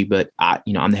the energy, but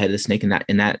I'm the head of the snake,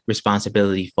 and that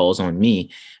responsibility falls on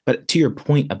me. But to your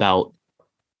point about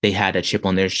they had a chip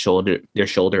on their shoulder,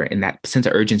 and that sense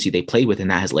of urgency they played with, and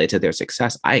that has led to their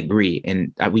success. I agree.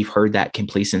 And we've heard that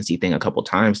complacency thing a couple of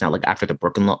times now, like after the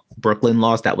Brooklyn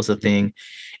loss, that was a thing.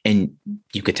 And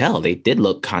you could tell they did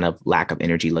look kind of lack of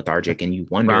energy, lethargic. And you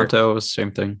wonder. Toronto was the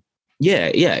same thing. Yeah,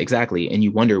 exactly. And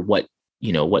you wonder what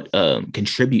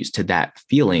contributes to that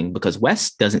feeling, because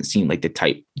West doesn't seem like the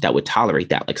type that would tolerate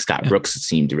that. Like Scott Brooks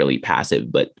seemed really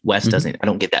passive, but West doesn't. I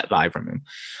don't get that vibe from him.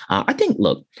 I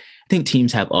think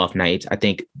teams have off nights. I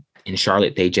think in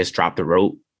Charlotte, they just dropped the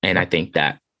rope. And I think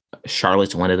that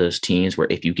Charlotte's one of those teams where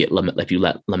if you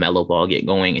let LaMelo Ball get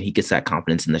going and he gets that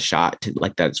confidence in the shot to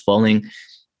like that's falling,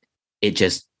 it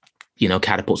just,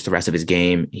 catapults the rest of his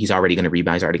game. He's already going to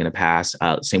rebound. He's already going to pass.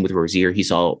 Same with Rozier. He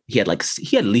had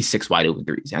at least 6 wide open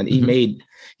threes, and he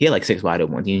had like 6 wide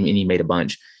open ones, and he made a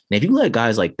bunch. And if you let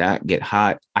guys like that get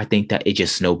hot, I think that it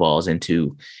just snowballs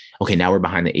into, okay, now we're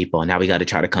behind the 8 ball. Now we got to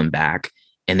try to come back.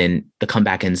 And then the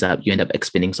comeback you end up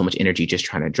expending so much energy just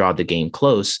trying to draw the game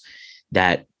close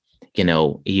that,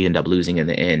 you end up losing in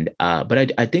the end.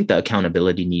 But I think the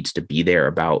accountability needs to be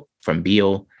there from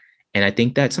Beal. And I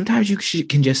think that sometimes you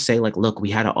can just say, like, look,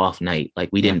 we had an off night. Like,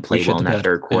 we didn't play well in that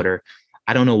third quarter.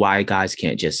 I don't know why guys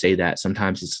can't just say that.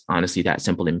 Sometimes it's honestly that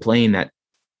simple and plain that,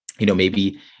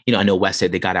 maybe, I know West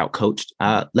said they got out coached.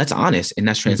 That's honest and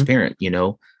that's transparent,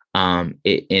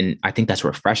 and I think that's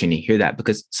refreshing to hear that,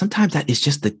 because sometimes that is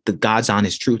just the God's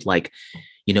honest truth. Like,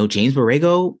 James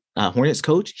Borrego, Hornets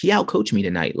coach, he outcoached me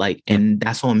tonight. Like, and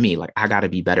that's on me. Like, I got to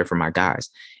be better for my guys.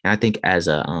 And I think as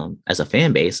a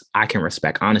fan base, I can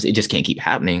respect honesty. It just can't keep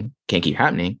happening,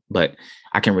 but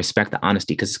I can respect the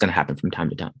honesty because it's going to happen from time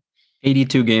to time.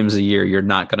 82 games a year, you're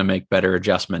not going to make better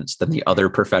adjustments than the other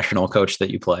professional coach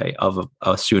that you play of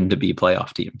a soon-to-be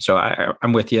playoff team. So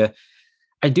I'm with you.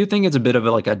 I do think it's a bit of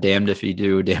a damned if you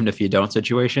do, damned if you don't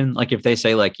situation. Like, if they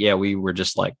say like, yeah, we were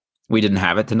just like, we didn't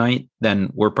have it tonight, then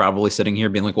we're probably sitting here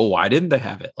being like, well, why didn't they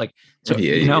have it? Like, so,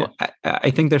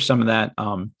 I think there's some of that.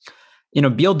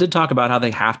 Beal did talk about how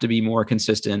they have to be more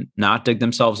consistent, not dig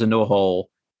themselves into a hole.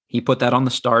 He put that on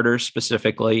the starters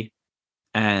specifically.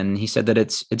 And he said that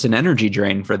it's an energy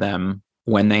drain for them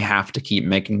when they have to keep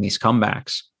making these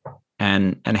comebacks.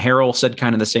 And Harrell said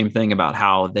kind of the same thing about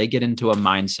how they get into a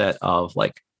mindset of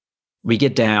like, we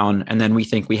get down and then we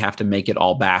think we have to make it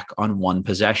all back on one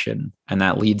possession. And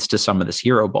that leads to some of this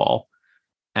hero ball.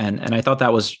 And I thought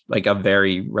that was like a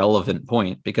very relevant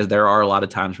point, because there are a lot of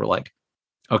times where like,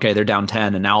 okay, they're down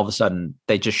 10 and now all of a sudden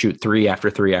they just shoot 3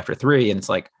 after 3 after 3. And it's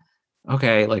like,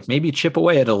 okay, like maybe chip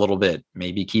away at it a little bit,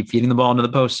 maybe keep feeding the ball into the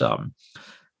post some.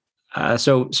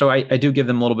 So I do give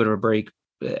them a little bit of a break.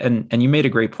 And you made a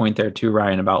great point there too,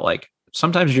 Ryan, about like,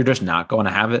 sometimes you're just not going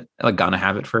to have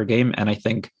it for a game. And I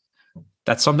think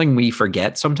that's something we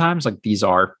forget sometimes. Like, these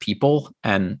are people,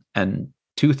 and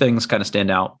 2 things kind of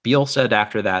stand out. Beal said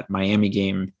after that Miami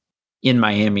game in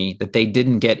Miami that they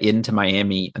didn't get into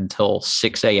Miami until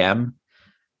 6 a.m.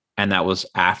 And that was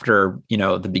after,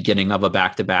 the beginning of a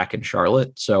back-to-back in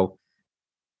Charlotte. So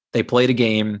they played a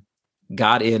game,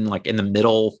 got in like in the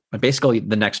middle, basically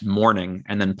the next morning,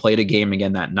 and then played a game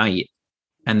again that night.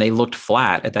 And they looked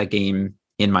flat at that game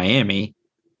in Miami.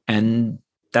 And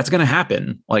that's going to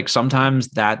happen. Like, sometimes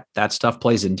that stuff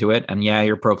plays into it. And yeah,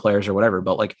 you're pro players or whatever,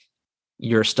 but like,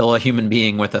 you're still a human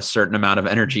being with a certain amount of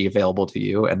energy available to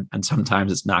you. And sometimes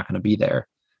it's not going to be there.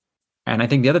 And I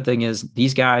think the other thing is,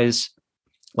 these guys,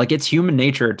 like, it's human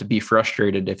nature to be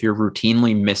frustrated if you're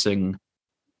routinely missing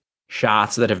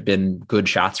shots that have been good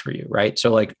shots for you. Right.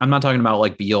 So like, I'm not talking about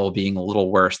like Beal being a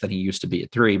little worse than he used to be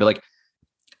at 3, but like,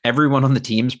 everyone on the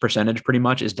team's percentage pretty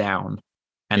much is down.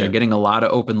 And they're getting a lot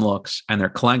of open looks and they're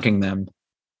clanking them.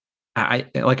 I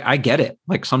get it.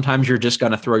 Like, sometimes you're just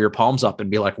going to throw your palms up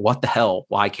and be like, what the hell?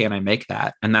 Why can't I make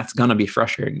that? And that's going to be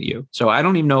frustrating to you. So I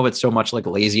don't even know if it's so much like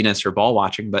laziness or ball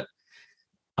watching, but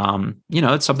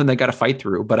it's something they got to fight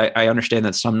through. But I understand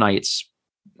that some nights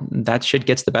that shit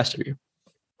gets the best of you.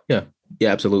 Yeah,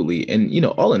 absolutely. And,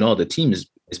 all in all, the team is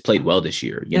played well this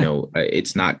year.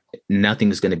 It's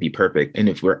nothing's going to be perfect. And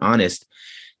if we're honest,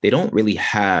 they don't really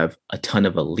have a ton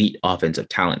of elite offensive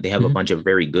talent. They have a bunch of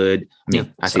very good.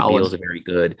 I say Beal's are very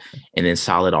good and then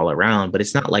solid all around, but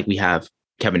it's not like we have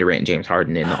Kevin Durant and James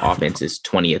Harden and the offense is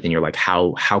 20th. And you're like,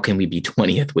 how can we be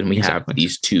 20th when we have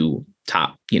these 2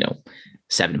 top,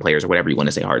 7 players or whatever you want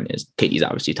to say Harden is. KD's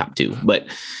obviously top 2, but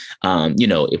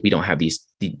if we don't have these,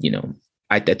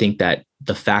 I think that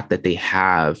the fact that they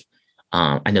have,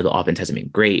 I know the offense hasn't been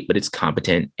great, but it's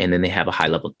competent. And then they have a high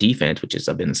level defense, which has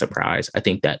been a surprise. I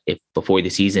think that if before the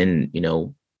season,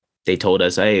 they told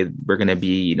us, hey, we're going to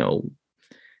be,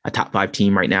 a top 5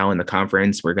 team right now in the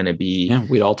conference. We're going to be,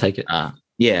 we'd all take it. I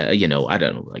don't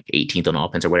know, like 18th on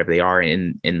offense or whatever they are,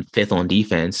 and 5th on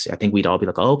defense. I think we'd all be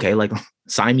like, oh, okay, like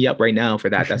sign me up right now for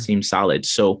that. That seems solid.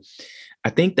 So I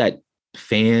think that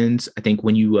fans,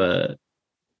 when you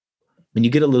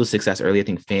get a little success early, I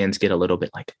think fans get a little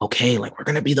bit like, okay, like we're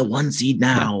going to be the 1 seed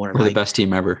now. We're the best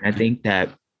team ever. I think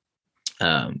that,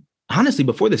 honestly,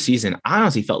 before the season, I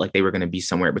honestly felt like they were going to be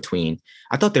somewhere between,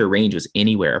 I thought their range was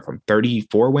anywhere from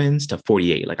 34 wins to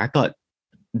 48. Like I thought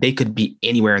they could be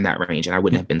anywhere in that range and I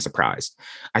wouldn't have been surprised.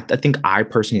 I think I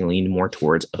personally leaned more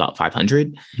towards about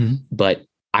 500, but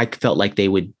I felt like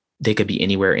they could be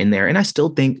anywhere in there. And I still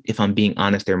think, if I'm being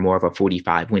honest, they're more of a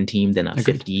 45 win team than a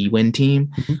 50 win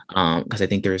team. Because I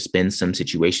think there's been some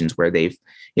situations where they've,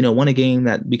 won a game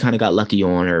that we kind of got lucky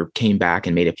on or came back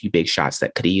and made a few big shots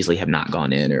that could easily have not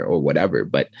gone in or whatever.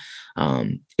 But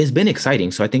it's been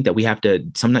exciting. So I think that we have to,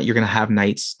 some night you're going to have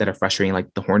nights that are frustrating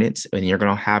like the Hornets, and you're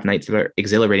going to have nights that are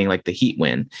exhilarating like the Heat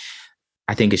win.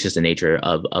 I think it's just the nature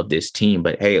of this team,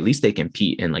 but hey, at least they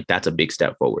compete. And like, that's a big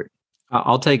step forward.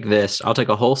 I'll take this. I'll take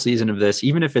a whole season of this,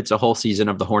 even if it's a whole season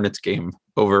of the Hornets game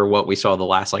over what we saw the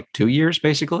last 2 years,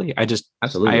 basically.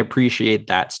 I appreciate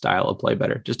that style of play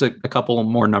better. Just a couple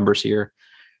more numbers here.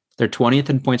 They're 20th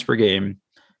in points per game,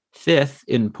 5th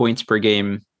in points per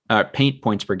game, paint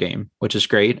points per game, which is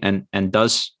great. And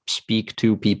does speak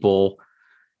to people,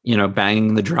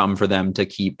 banging the drum for them to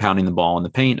keep pounding the ball in the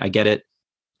paint. I get it.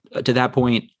 To that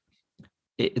point,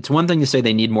 it's one thing to say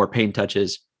they need more paint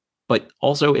touches. But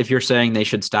also, if you're saying they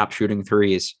should stop shooting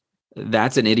threes,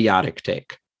 that's an idiotic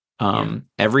take.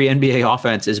 Every NBA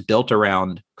offense is built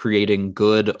around creating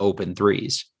good open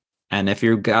threes. And if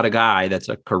you've got a guy that's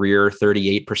a career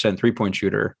 38% 3-point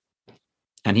shooter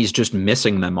and he's just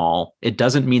missing them all, it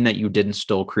doesn't mean that you didn't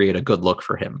still create a good look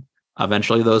for him.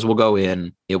 Eventually, those will go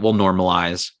in. It will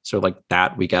normalize. So like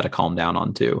that, we got to calm down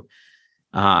on too.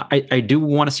 I do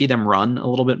want to see them run a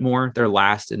little bit more. They're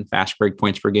last in fast break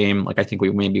points per game. Like I think we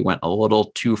maybe went a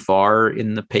little too far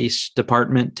in the pace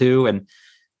department too. And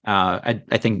I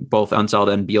think both Unseld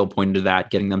and Beal pointed to that,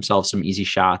 getting themselves some easy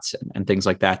shots and things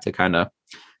like that to kind of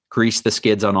grease the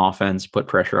skids on offense, put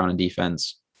pressure on a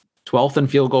defense. 12th in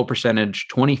field goal percentage,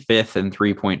 25th in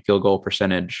 3-point field goal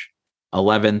percentage,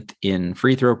 11th in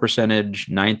free throw percentage,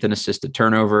 9th in assisted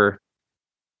turnover.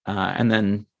 And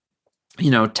then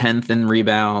 10th in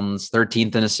rebounds,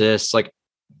 13th in assists.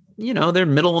 They're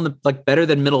middle in the better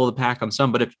than middle of the pack on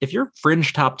some. But if you're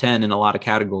fringe top 10 in a lot of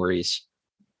categories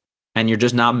and you're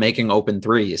just not making open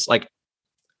threes,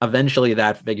 eventually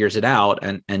that figures it out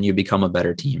and you become a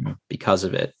better team because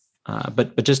of it.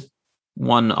 But just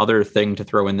one other thing to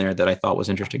throw in there that I thought was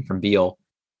interesting from Beal.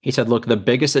 He said, look, the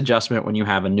biggest adjustment when you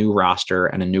have a new roster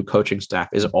and a new coaching staff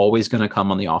is always going to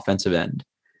come on the offensive end.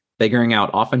 Figuring out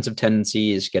offensive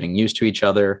tendencies, getting used to each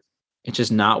other. It's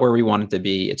just not where we want it to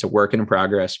be. It's a work in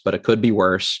progress, but it could be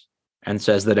worse, and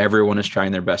says that everyone is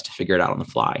trying their best to figure it out on the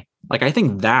fly. I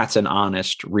think that's an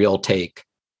honest, real take.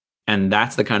 And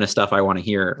that's the kind of stuff I want to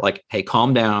hear. Hey,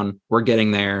 calm down. We're getting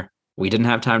there. We didn't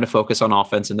have time to focus on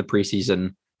offense in the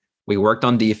preseason. We worked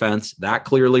on defense. That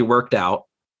clearly worked out.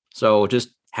 So just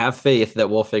have faith that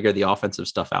we'll figure the offensive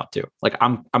stuff out too.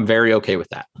 I'm very okay with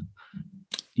that.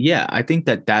 Yeah, I think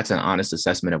that that's an honest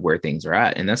assessment of where things are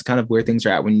at. And that's kind of where things are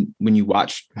at when you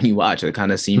watch, it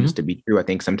kind of seems to be true. I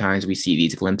think sometimes we see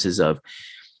these glimpses of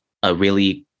a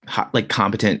really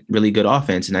competent, really good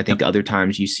offense. And I think other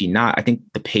times you see not. I think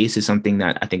the pace is something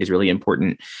that I think is really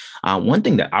important. One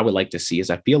thing that I would like to see is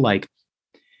I feel like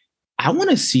I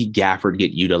want to see Gafford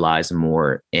get utilized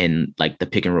more in the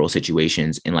pick and roll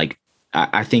situations. And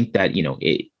I think that,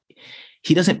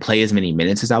 he doesn't play as many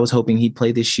minutes as I was hoping he'd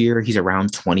play this year. He's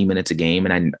around 20 minutes a game.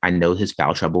 And I know his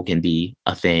foul trouble can be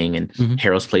a thing. And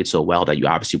Harrell's played so well that you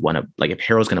obviously want to, if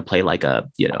Harrell's going to play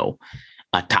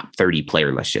a top 30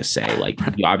 player, let's just say,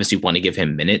 you obviously want to give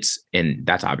him minutes, and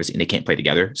that's obviously, and they can't play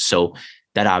together. So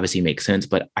that obviously makes sense.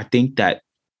 But I think that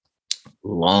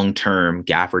long-term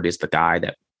Gafford is the guy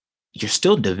that you're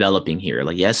still developing here.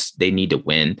 Yes, they need to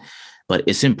win, but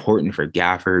it's important for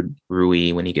Gafford,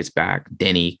 Rui, when he gets back,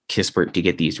 Denny, Kispert to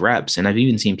get these reps. And I've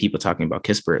even seen people talking about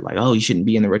Kispert, oh, you shouldn't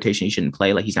be in the rotation. You shouldn't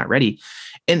play. He's not ready.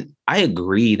 And I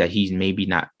agree that he's maybe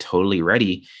not totally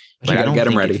ready. But I don't get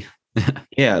him ready.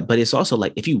 Yeah, but it's also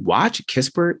like if you watch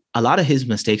Kispert, a lot of his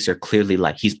mistakes are clearly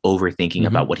like he's overthinking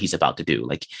about what he's about to do.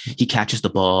 Like he catches the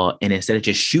ball and instead of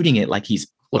just shooting it, like he's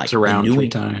flips like around 3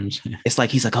 times. It's like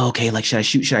he's like, oh, okay, like should I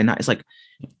shoot? Should I not? It's like,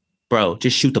 bro,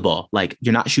 just shoot the ball. Like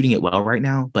you're not shooting it well right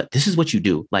now, but this is what you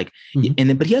do. Like, and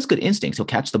then but he has good instincts. He'll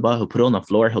catch the ball, he'll put it on the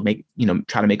floor, he'll make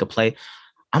try to make a play.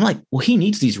 I'm like, well, he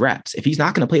needs these reps. If he's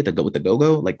not going to play with the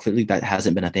go-go, like clearly that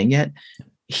hasn't been a thing yet.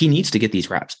 He needs to get these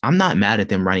reps. I'm not mad at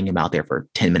them running him out there for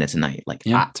 10 minutes a night. Like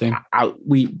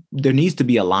there needs to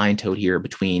be a line towed here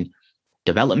between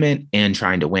development and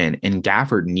trying to win. And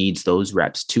Gafford needs those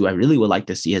reps too. I really would like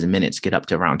to see his minutes get up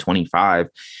to around 25,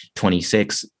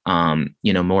 26,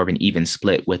 more of an even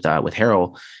split with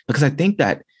Harrell, because I think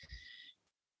that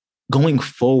going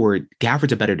forward,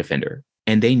 Gafford's a better defender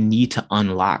and they need to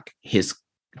unlock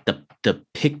the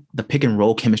pick and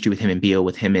roll chemistry with him and Beal,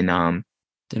 with him and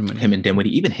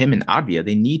Dinwiddie, even him and Advia.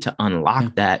 They need to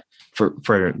unlock that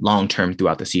for long term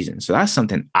throughout the season. So that's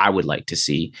something I would like to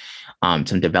see,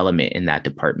 some development in that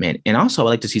department. And also I'd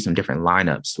like to see some different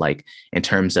lineups, like in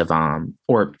terms of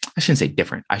or I shouldn't say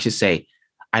different. I should say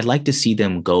I'd like to see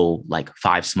them go like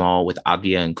 5 small with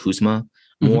Advia and Kuzma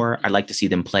more. I'd like to see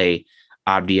them play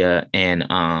Advia and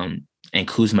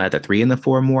Kuzma at the 3 and the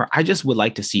 4 more. I just would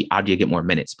like to see Advia get more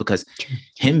minutes because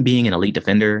him being an elite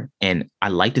defender, and I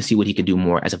like to see what he can do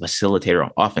more as a facilitator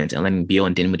on offense and letting Beal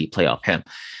and Dinwiddie play off him.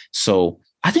 So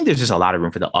I think there's just a lot of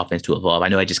room for the offense to evolve. I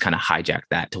know I just kind of hijacked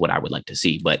that to what I would like to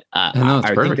see, but I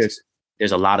think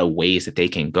there's a lot of ways that they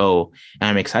can go. And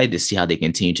I'm excited to see how they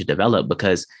continue to develop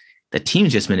because the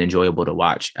team's just been enjoyable to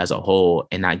watch as a whole.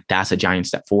 And that's a giant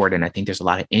step forward. And I think there's a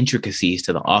lot of intricacies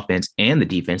to the offense and the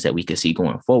defense that we could see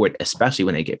going forward, especially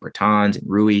when they get Bertans and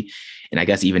Rui, and I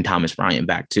guess even Thomas Bryant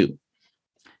back too.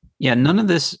 Yeah, none of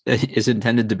this is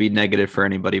intended to be negative for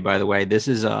anybody, by the way. This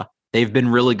is they've been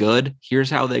really good. Here's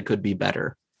how they could be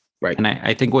better. Right. And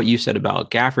I think what you said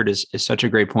about Gafford is such a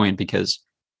great point because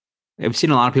I've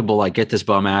seen a lot of people like, get this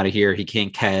bum out of here. He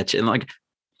can't catch. And like,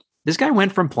 this guy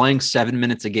went from playing 7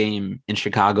 minutes a game in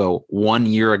Chicago 1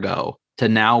 year ago to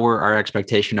now where our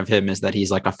expectation of him is that he's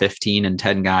like a 15 and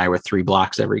 10 guy with 3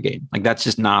 blocks every game. Like that's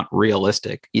just not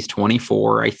realistic. He's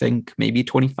 24, I think, maybe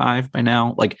 25 by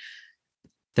now. Like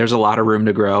there's a lot of room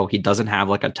to grow. He doesn't have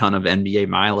like a ton of NBA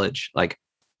mileage. Like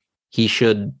he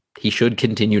should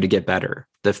continue to get better.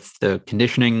 The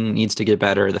conditioning needs to get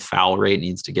better. The foul rate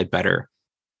needs to get better.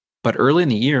 But early in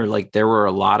the year, like there were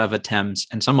a lot of attempts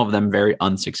and some of them very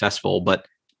unsuccessful, but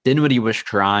Dinwiddie was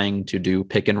trying to do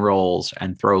pick and rolls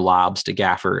and throw lobs to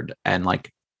Gafford. And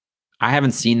like, I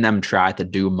haven't seen them try to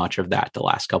do much of that the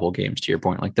last couple of games, to your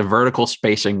point. Like the vertical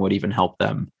spacing would even help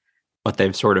them, but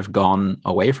they've sort of gone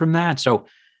away from that. So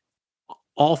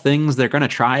all things, they're going to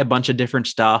try a bunch of different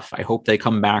stuff. I hope they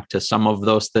come back to some of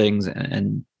those things.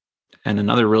 And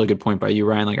another really good point by you,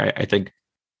 Ryan, like I think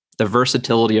the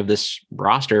versatility of this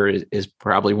roster is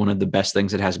probably one of the best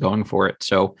things it has going for it.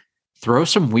 So throw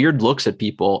some weird looks at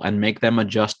people and make them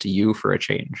adjust to you for a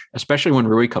change, especially when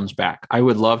Rui comes back. I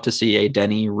would love to see a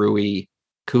Denny, Rui,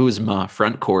 Kuzma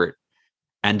front court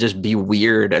and just be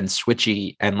weird and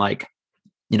switchy and like,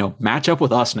 match up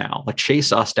with us now, like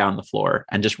chase us down the floor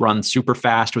and just run super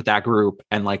fast with that group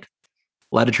and like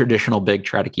let a traditional big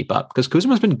try to keep up. Because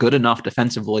Kuzma's been good enough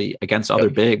defensively against other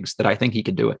bigs that I think he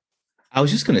could do it. I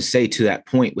was just going to say to that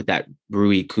point with that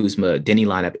Rui, Kuzma, Denny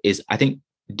lineup is I think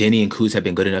Denny and Kuz have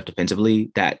been good enough defensively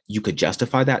that you could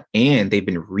justify that. And they've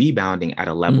been rebounding at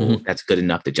a level that's good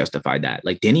enough to justify that.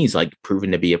 Like Denny's like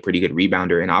proven to be a pretty good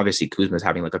rebounder. And obviously Kuzma's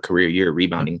having like a career year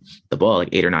rebounding the ball, like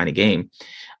 8 or 9 a game.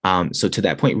 So to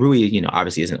that point, Rui,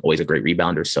 obviously isn't always a great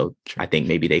rebounder. So I think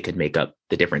maybe they could make up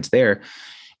the difference there.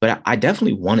 But I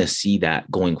definitely want to see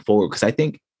that going forward because I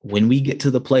think when we get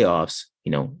to the playoffs,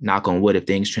 knock on wood, if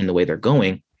things trend the way they're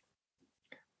going,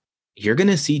 you're going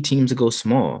to see teams go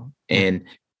small. And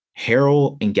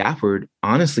Harrell and Gafford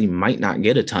honestly might not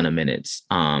get a ton of minutes.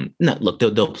 Look,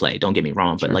 they'll play. Don't get me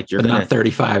wrong, but like you're not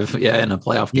 35, in a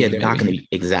playoff game. Yeah, they're not going to be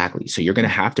exactly. So you're going to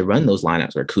have to run those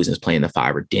lineups where Kuzma's playing the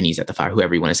 5 or Denny's at the 5,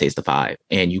 whoever you want to say is the 5,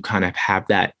 and you kind of have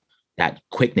that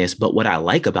quickness. But what I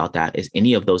like about that is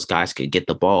any of those guys could get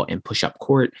the ball and push up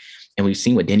court. And we've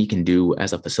seen what Denny can do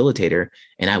as a facilitator.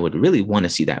 And I would really want to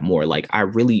see that more. Like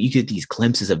you get these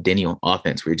glimpses of Denny on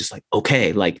offense where you're just like,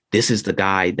 okay, like this is the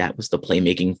guy that was the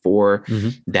playmaking for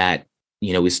that,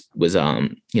 was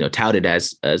touted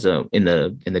as in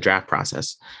the draft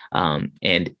process.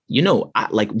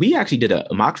 We actually did a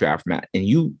mock draft, Matt, and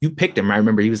you picked him. I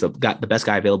remember he was got the best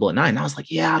guy available at 9. And I was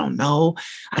like, yeah, I don't know.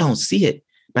 I don't see it.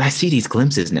 But I see these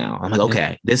glimpses now. I'm like,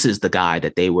 okay, this is the guy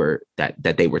that they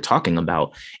were talking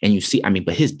about. And you see, I mean,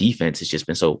 but his defense has just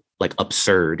been so like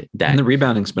absurd that and the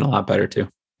rebounding's been a lot better too.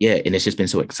 Yeah, and it's just been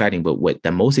so exciting. But what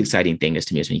the most exciting thing is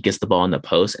to me is when he gets the ball in the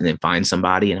post and then finds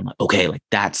somebody, and I'm like, okay, like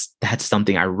that's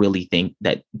something I really think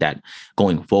that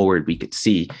going forward we could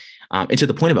see. And to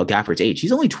the point about Gafford's age,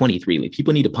 he's only 23. Like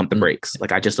people need to pump the brakes.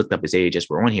 Like I just looked up his age as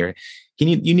we're on here.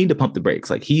 You need to pump the brakes.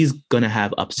 Like he's gonna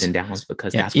have ups and downs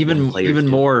because that's even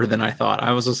more than I thought.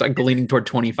 I was just like leaning toward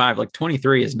 25. Like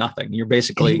 23 is nothing. You're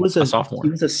basically a sophomore. He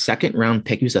was a second round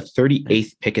pick. He was a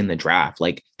 38th pick in the draft.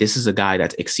 Like this is a guy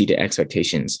that's exceeded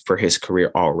expectations for his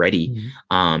career already.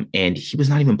 Mm-hmm. And he was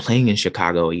not even playing in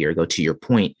Chicago a year ago. To your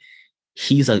point,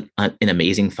 he's an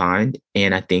amazing find.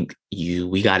 And I think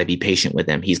we got to be patient with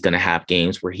him. He's going to have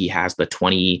games where he has the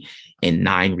 20 and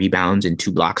 9 rebounds and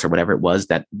 2 blocks or whatever it was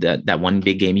that one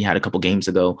big game he had a couple games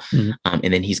ago. Mm-hmm.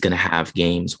 And then he's going to have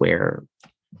games where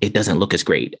it doesn't look as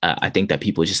great. I think that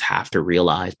people just have to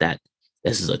realize that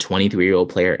this is a 23-year-old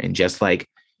player. And just like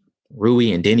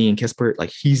Rui and Denny and Kispert,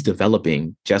 like he's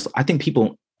developing. I think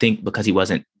people think because he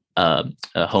wasn't a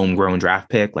homegrown draft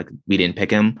pick, like we didn't pick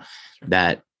him,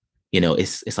 that,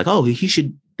 it's like, oh, he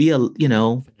should be a,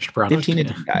 15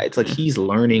 guy. It's like he's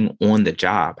learning on the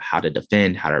job how to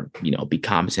defend, how to, be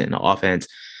competent in the offense.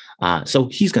 So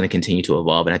he's going to continue to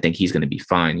evolve, and I think he's going to be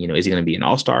fine. Is he going to be an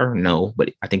all-star? No,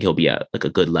 but I think he'll be a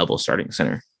good level starting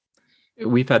center.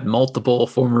 We've had multiple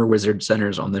former Wizard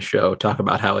centers on the show talk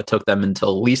about how it took them until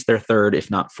at least their 3rd,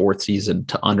 if not 4th season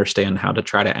to understand how to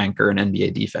try to anchor an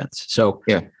NBA defense. So,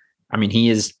 yeah, I mean, he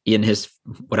is in his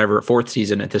 4th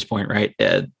season at this point, right?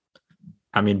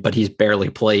 But he's barely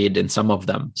played in some of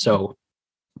them. So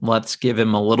let's give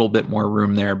him a little bit more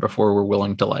room there before we're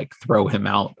willing to like throw him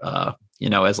out,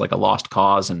 as like a lost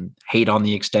cause and hate on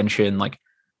the extension. Like,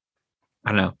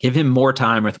 I don't know, give him more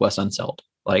time with Wes Unseld.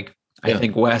 Like, I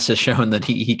think Wes has shown that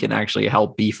he can actually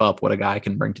help beef up what a guy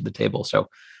can bring to the table. So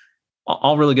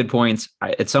all really good points.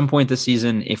 At some point this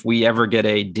season, if we ever get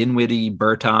a Dinwiddie,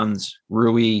 Bertans,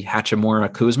 Rui,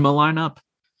 Hachimura, Kuzma lineup,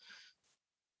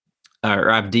 or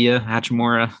Avdia,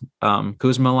 Hachimura,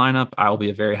 Kuzma lineup, I'll be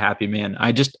a very happy man.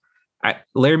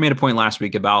 Larry made a point last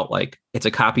week about like, it's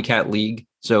a copycat league.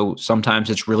 So sometimes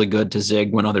it's really good to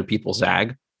zig when other people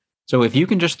zag. So if you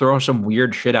can just throw some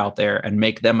weird shit out there and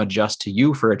make them adjust to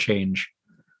you for a change,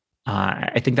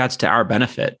 I think that's to our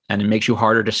benefit, and it makes you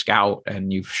harder to scout.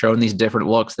 And you've shown these different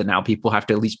looks that now people have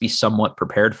to at least be somewhat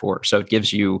prepared for. So it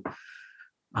gives you,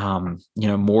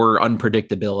 more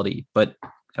unpredictability. But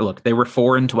look, they were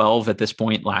 4-12 at this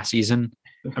point last season.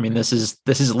 I mean, this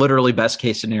is literally best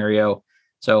case scenario.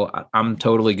 So I'm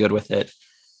totally good with it.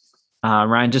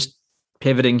 Ryan, just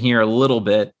pivoting here a little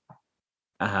bit.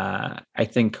 I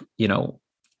think,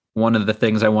 one of the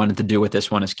things I wanted to do with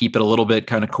this one is keep it a little bit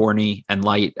kind of corny and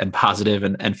light and positive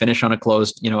and finish on a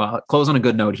close on a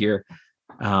good note here.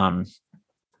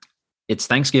 It's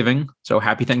Thanksgiving. So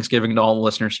happy Thanksgiving to all the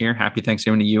listeners here. Happy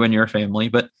Thanksgiving to you and your family.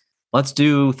 But let's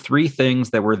do 3 things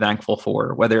that we're thankful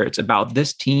for, whether it's about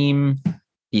this team,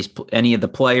 any of the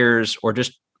players, or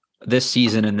just this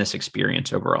season and this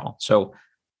experience overall. So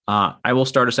I will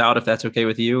start us out if that's okay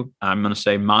with you. I'm going to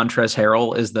say Montrezl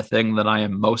Harrell is the thing that I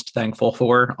am most thankful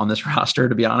for on this roster,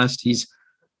 to be honest. He's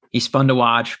fun to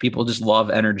watch. People just love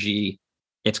energy.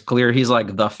 It's clear he's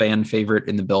like the fan favorite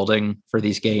in the building for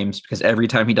these games because every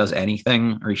time he does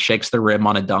anything or he shakes the rim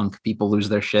on a dunk, people lose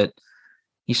their shit.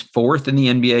 He's 4th in the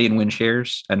NBA in win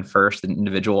shares and 1st in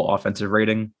individual offensive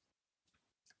rating.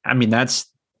 I mean, that's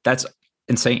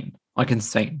insane, like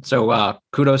insane. So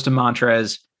kudos to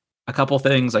Montrez. A couple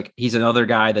things, like he's another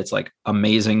guy that's like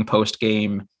amazing post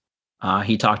game.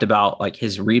 He talked about like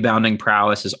his rebounding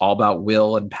prowess is all about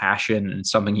will and passion, and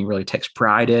something he really takes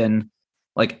pride in.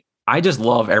 Like, I just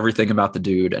love everything about the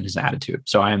dude and his attitude.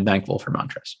 So I am thankful for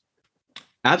Montrez.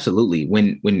 Absolutely.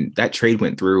 When that trade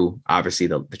went through, obviously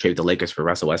the trade with the Lakers for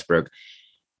Russell Westbrook,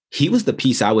 he was the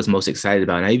piece I was most excited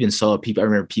about. And I even saw I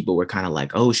remember people were kind of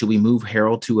like, oh, should we move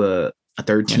Harold to a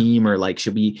 3rd team or like,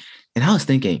 should we? And I was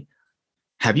thinking,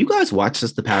 have you guys watched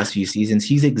this the past few seasons?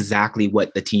 He's exactly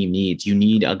what the team needs. You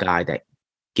need a guy that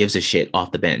gives a shit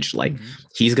off the bench. Like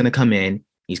he's going to come in,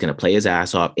 he's going to play his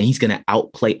ass off, and he's going to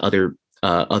outplay other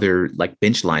like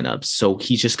bench lineups. So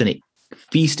he's just going to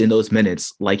feast in those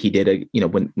minutes like he did,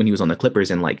 when he was on the Clippers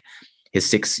and like his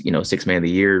 6 man of the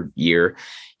year.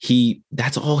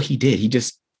 That's all he did. He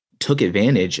just took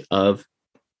advantage of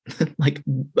like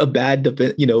a bad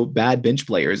bench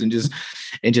players and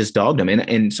just dogged them.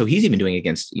 And so he's even doing it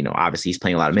against, obviously he's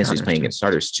playing a lot of minutes. So he's playing against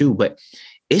starters too, but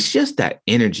it's just that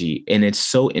energy and it's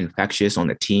so infectious on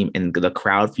the team and the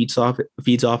crowd feeds off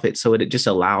it. So it just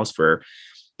allows for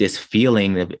this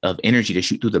feeling of energy to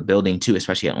shoot through the building too,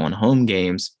 especially on home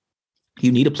games.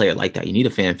 You need a player like that. You need a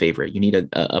fan favorite. You need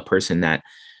a person that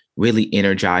really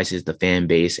energizes the fan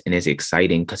base and is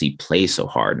exciting because he plays so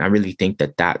hard. And I really think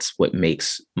that that's what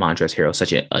makes Montrezl Harrell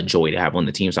such a joy to have on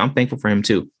the team. So I'm thankful for him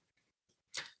too.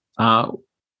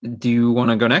 Do you want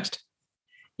to go next?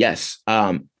 Yes.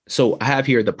 So I have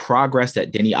here the progress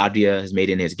that Deni Avdija has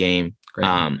made in his game. Great.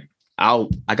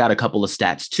 I got a couple of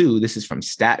stats too. This is from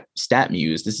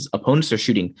StatMuse. This is opponents are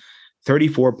shooting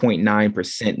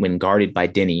 34.9% when guarded by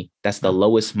Deni. That's the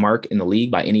lowest mark in the league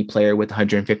by any player with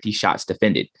 150 shots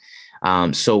defended.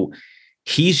 So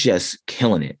he's just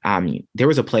killing it. I mean, there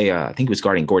was a play, I think it was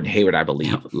guarding Gordon Hayward, I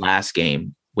believe, last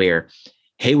game, where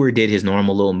Hayward did his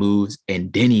normal little moves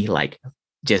and Deni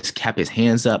just kept his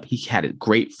hands up. He had a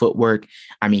great footwork.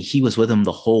 I mean, he was with him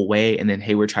the whole way. And then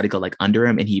Hayward tried to go under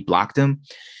him and he blocked him.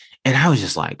 And I was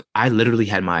just I literally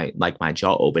had my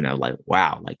jaw open. I was like,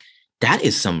 wow, that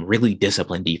is some really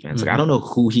disciplined defense. I don't know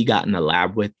who he got in the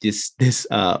lab with this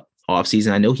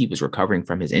offseason. I know he was recovering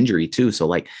from his injury too.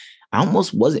 So I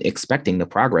almost wasn't expecting the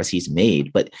progress he's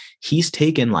made, but he's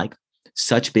taken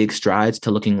such big strides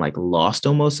to looking lost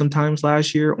almost sometimes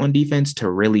last year on defense to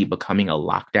really becoming a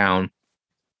lockdown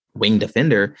wing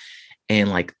defender.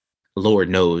 And Lord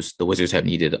knows the Wizards have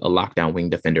needed a lockdown wing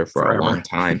defender for a long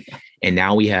time. And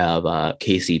now we have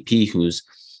KCP, who's,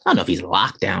 I don't know if he's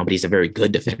locked down, but he's a very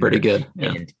good defender. Pretty good.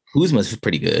 Yeah. And Kuzma's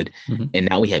pretty good. Mm-hmm. And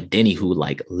now we have Deni, who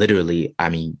literally, I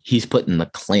mean, he's putting the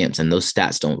clamps, and those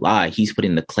stats don't lie. He's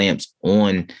putting the clamps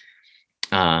on,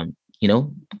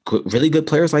 really good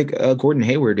players like Gordon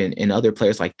Hayward and other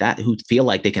players like that who feel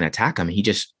like they can attack him. He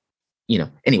just,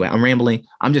 anyway, I'm rambling.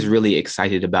 I'm just really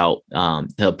excited about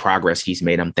the progress he's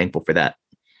made. I'm thankful for that.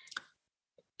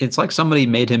 It's like somebody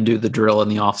made him do the drill in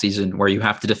the offseason where you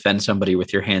have to defend somebody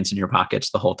with your hands in your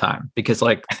pockets the whole time, because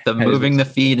the moving the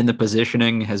feet and the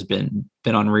positioning has been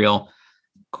unreal.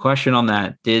 Question on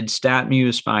that. Did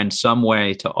StatMuse find some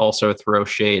way to also throw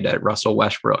shade at Russell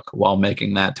Westbrook while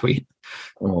making that tweet?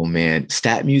 Oh man,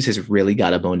 StatMuse has really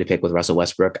got a bone to pick with Russell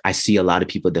Westbrook. I see a lot of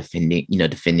people defending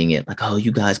it oh,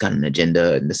 you guys got an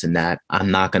agenda and this and that.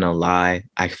 I'm not going to lie.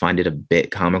 I find it a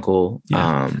bit comical.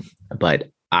 Yeah.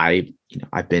 But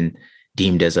I've been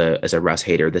deemed as a Russ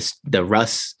hater. The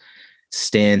Russ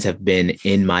stands have been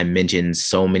in my mentions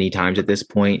so many times at this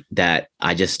point that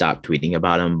I just stopped tweeting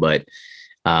about him. But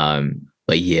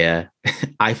yeah,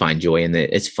 I find joy in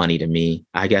it. It's funny to me.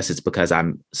 I guess it's because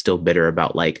I'm still bitter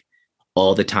about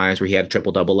all the times where he had a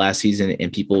triple double last season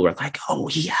and people were like, oh,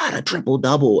 he had a triple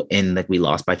double. And we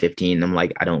lost by 15. I'm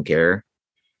like, I don't care.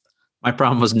 My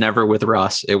problem was never with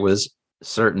Russ. It was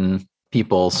certain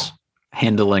people's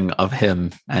handling of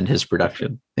him and his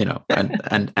production,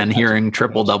 and hearing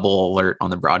triple double alert on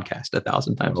the broadcast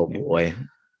 1,000 times. Oh boy.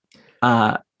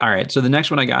 All right. So the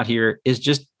next one I got here is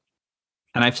just,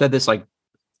 and I've said this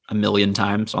a million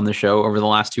times on the show over the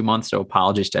last 2 months, so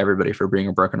apologies to everybody for being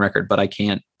a broken record, but I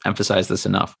can't emphasize this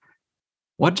enough.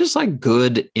 What just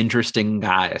good, interesting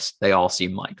guys they all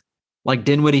seem like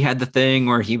Dinwiddie had the thing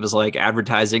where he was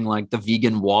advertising the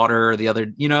vegan water, the other,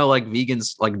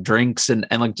 vegans drinks and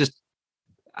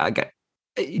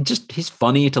he's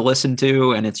funny to listen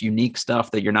to, and it's unique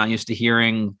stuff that you're not used to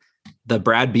hearing. The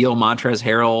Brad Beal, Montrezl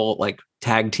Harrell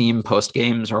tag team post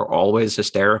games are always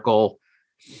hysterical.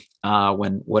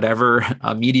 When whatever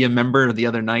a media member the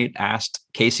other night asked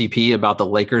KCP about the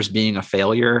Lakers being a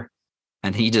failure,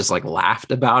 and he just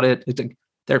laughed about it. It's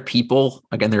they're people,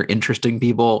 again, they're interesting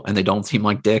people, and they don't seem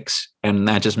like dicks, and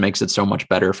that just makes it so much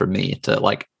better for me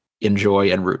to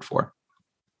enjoy and root for.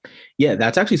 Yeah,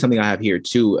 that's actually something I have here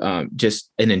too.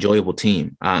 Just an enjoyable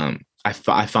team. I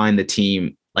find the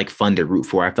team fun to root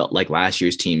for. I felt like last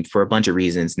year's team, for a bunch of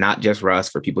reasons, not just Russ,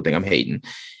 for people think I'm hating,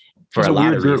 for a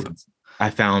lot of reasons, I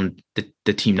found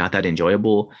the team not that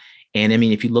enjoyable. And I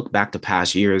mean, if you look back to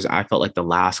past years, I felt like the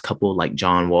last couple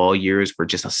John Wall years were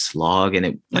just a slog. And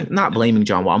it not blaming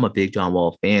John Wall. I'm a big John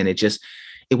Wall fan. It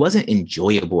wasn't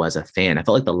enjoyable as a fan. I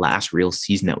felt like the last real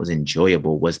season that was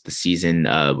enjoyable was the season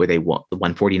where they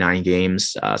won 49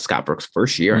 games. Scott Brooks'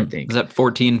 first year, I think. Was that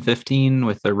 14-15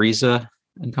 with Ariza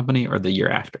and company, or the year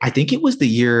after? I think it was the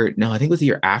year. No, I think it was the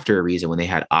year after Ariza when they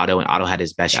had Otto, and Otto had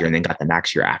his best year and then got the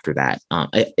next year after that,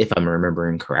 if I'm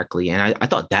remembering correctly. And I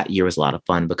thought that year was a lot of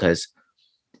fun because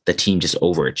the team just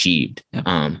overachieved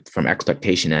from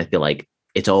expectation. And I feel like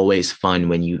it's always fun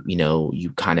when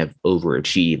you kind of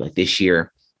overachieve. This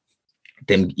year,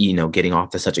 them, getting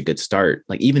off to such a good start.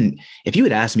 Even if you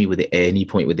had asked me at any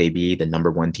point, would they be the number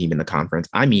one team in the conference?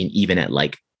 I mean, even at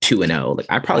 2-0,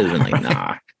 I probably would have been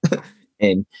nah.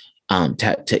 And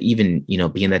to even,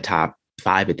 be in the top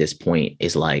 5 at this point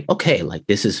is like, okay, like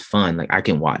this is fun. Like I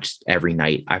can watch every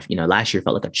night. Last year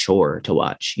felt like a chore to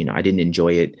watch. I didn't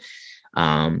enjoy it.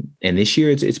 And this year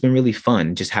it's been really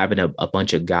fun just having a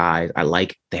bunch of guys. I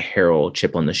like the Herald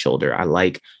chip on the shoulder. I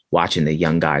like watching the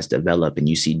young guys develop, and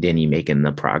you see Denny making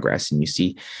the progress, and you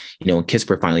see, when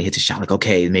Kispert finally hits a shot, like,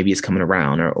 okay, maybe it's coming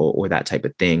around or that type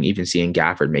of thing. Even seeing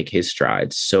Gafford make his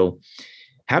strides. So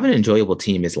having an enjoyable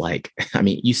team is like,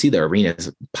 you see the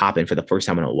arenas popping for the first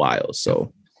time in a while.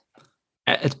 So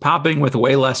it's popping with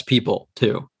way less people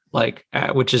too, like,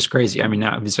 which is crazy.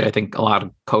 Obviously I think a lot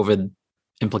of COVID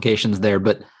implications there,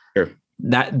 but sure.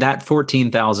 that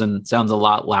 14,000 sounds a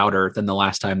lot louder than the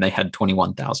last time they had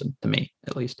 21,000 to me,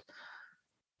 at least.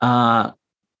 All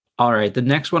right. The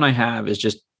next one I have is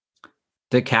just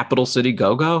the Capital City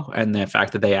Go-Go and the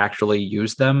fact that they actually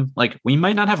use them. Like, we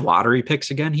might not have lottery picks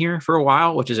again here for a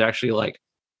while, which is actually like,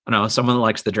 I don't know, someone that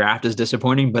likes the draft is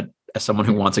disappointing, but as someone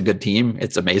who wants a good team,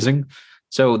 it's amazing.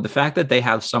 So the fact that they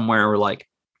have somewhere where like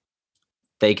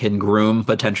they can groom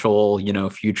potential,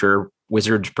 future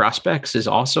Wizards prospects is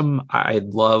awesome. I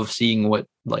love seeing what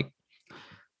like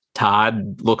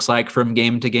Todd looks like from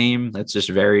game to game. That's just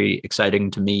very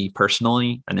exciting to me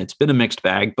personally. And it's been a mixed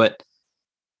bag, but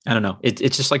I don't know.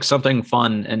 It's just like something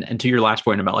fun. And to your last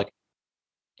point about like,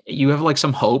 you have like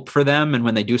some hope for them. And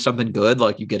when they do something good,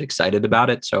 like you get excited about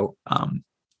it. So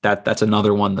that's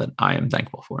another one that I am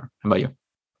thankful for. How about you?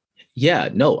 Yeah,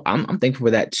 no, I'm thankful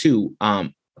for that too.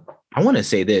 I want to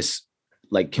say this,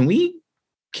 like, can we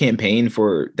campaign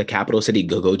for the Capital City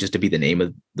Go-Go just to be the name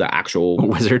of the actual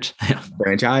Wizards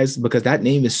franchise? Because that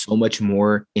name is so much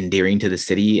more endearing to the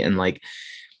city. And like,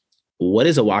 what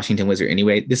is a Washington Wizard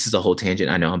anyway? This is a whole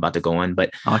tangent I know I'm about to go on,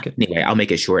 but anyway, I'll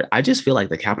make it short. I just feel like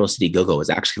the Capital City Go-Go is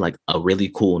actually like a really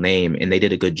cool name, and they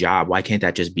did a good job. Why can't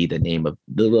that just be the name of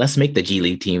let's make the G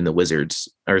League team the Wizards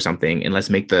or something, and let's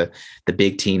make the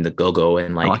big team the Go-Go,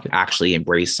 and like actually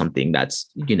embrace something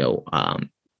that's,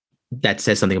 that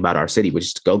says something about our city, which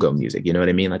is go-go music. You know what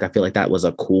I mean? Like, I feel like that was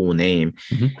a cool name.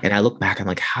 Mm-hmm. And I look back, I'm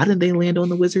like, how did they land on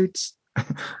the Wizards?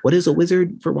 What is a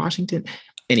Wizard for Washington?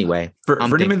 Anyway, for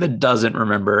anyone that doesn't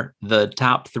remember, the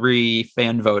top 3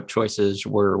 fan vote choices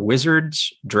were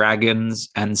Wizards, Dragons,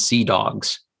 and Sea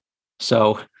Dogs.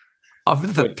 So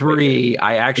of the 3,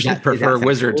 I actually prefer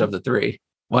Wizards of the 3.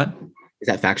 What? Is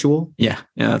that factual? Yeah,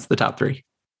 that's the top 3.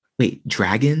 Wait,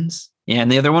 Dragons? Yeah,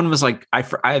 and the other one was like,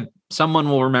 someone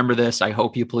will remember this. I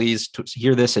hope you please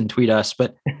hear this and tweet us.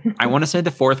 But I want to say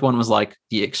the 4th one was like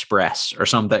the Express or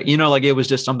something. Like it was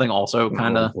just something also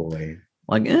kind of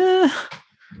like,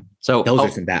 So those are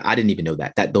some bad. I didn't even know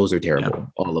that those are terrible. Yeah.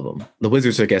 All of them. The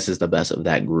Wizards, I guess, is the best of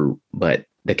that group, but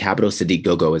the Capital City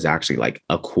Go-Go is actually like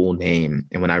a cool name.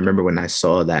 And when I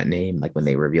saw that name, like when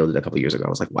they revealed it a couple of years ago, I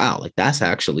was like, wow, like that's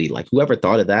actually like whoever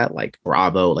thought of that, like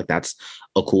bravo, like that's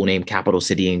a cool name. Capital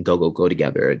City and Go-Go go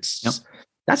together.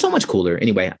 That's so much cooler.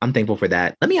 Anyway, I'm thankful for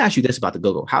that. Let me ask you this about the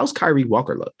Go-Go. How's Kyrie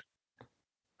Walker look?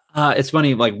 It's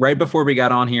funny, like right before we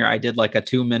got on here, I did like a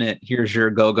 2-minute, here's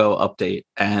your Go-Go update.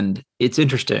 And it's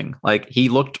interesting. Like he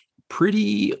looked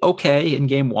pretty okay in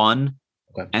game 1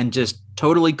 and just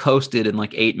totally coasted in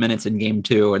like 8 minutes in game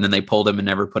 2. And then they pulled him and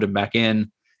never put him back in.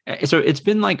 So it's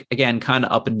been like, again, kind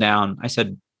of up and down. I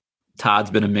said Todd's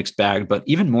been a mixed bag, but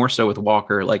even more so with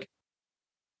Walker, like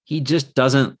he just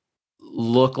doesn't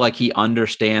look like he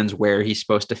understands where he's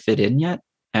supposed to fit in yet.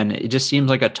 And it just seems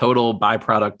like a total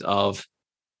byproduct of,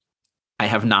 I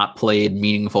have not played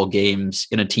meaningful games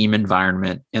in a team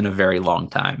environment in a very long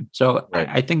time. So right.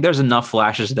 I think there's enough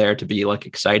flashes there to be like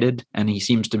excited. And he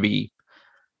seems to be,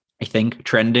 I think,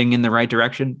 trending in the right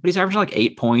direction, but he's averaging like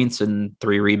 8 points and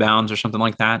 3 rebounds or something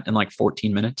like that in like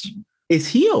 14 minutes. Is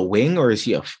he a wing or is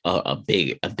he a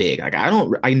big, like,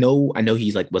 I know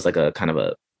he's like, was like a kind of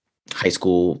a high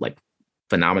school, like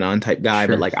phenomenon type guy,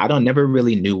 sure. But like, never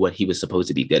really knew what he was supposed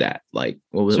to be good at. Like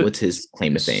what's his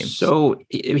claim to fame? So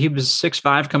he was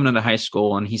 6'5" coming into high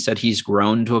school, and he said he's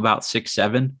grown to about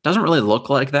 6'7". Doesn't really look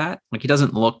like that. Like he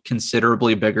doesn't look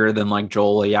considerably bigger than like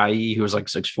Joel Ayayi, who was like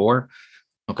 6'4".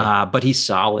 Okay. But he's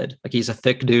solid. Like he's a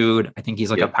thick dude. I think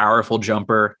he's like a powerful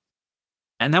jumper.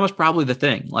 And that was probably the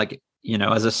thing. Like,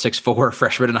 as a 6'4"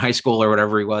 freshman in high school or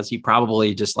whatever he was, he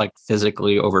probably just like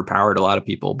physically overpowered a lot of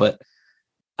people, but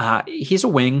he's a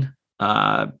wing,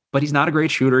 but he's not a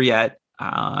great shooter yet.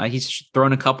 He's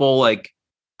thrown a couple like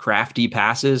crafty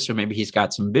passes, so maybe he's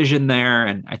got some vision there.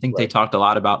 And I think they talked a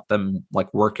lot about them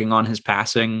like working on his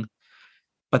passing,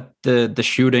 but the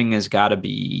shooting has got to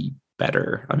be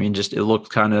better. I mean, just it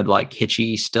looked kind of like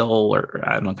hitchy still, or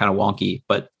I don't know, kind of wonky.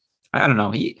 But I don't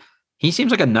know. He he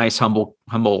seems like a nice, humble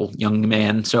young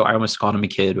man. So I almost called him a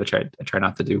kid, which I try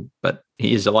not to do, but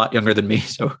he is a lot younger than me.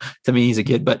 So to me, he's a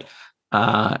kid. But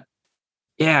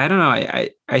yeah, I don't know.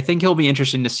 I think he'll be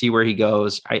interesting to see where he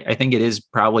goes. I think it is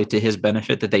probably to his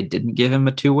benefit that they didn't give him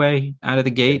a two-way out of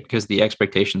the gate because the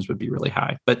expectations would be really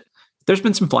high. But there's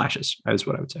been some flashes, is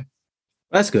what I would say.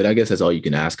 That's good. I guess that's all you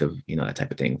can ask of, that type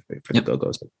of thing for the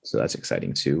Go-Go's. So that's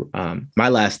exciting too. My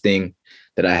last thing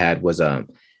that I had was a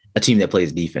team that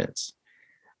plays defense.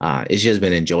 It's just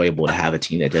been enjoyable to have a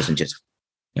team that doesn't just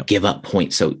give up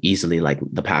points so easily. Like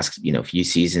the past, few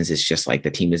seasons, it's just like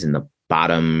the team is in the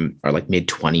bottom or like mid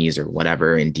 20s or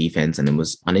whatever in defense. And it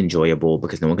was unenjoyable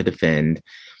because no one could defend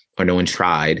or no one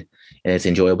tried. And it's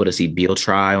enjoyable to see Beal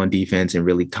try on defense and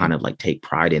really kind of like take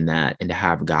pride in that and to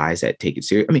have guys that take it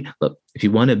serious. I mean, look, if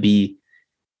you want to be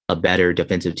a better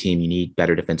defensive team, you need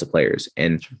better defensive players.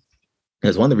 And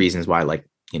that's one of the reasons why, like,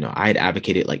 I had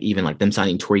advocated like even like them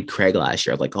signing Torrey Craig last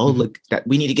year. Like, look, that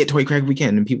we need to get Torrey Craig if we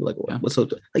can. And people are like, what's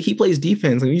up? Like, he plays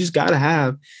defense. Like, you just got to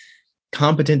have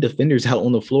competent defenders out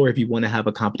on the floor if you want to have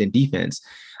a competent defense.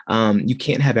 You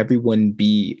can't have everyone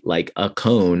be like a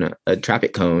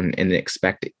traffic cone, and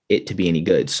expect it to be any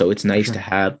good. So it's nice to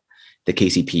have the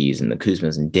KCPs and the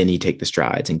Kuzmas and Denny take the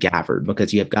strides and Gafford,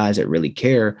 because you have guys that really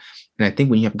care. And I think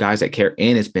when you have guys that care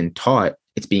and it's being taught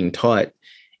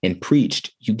and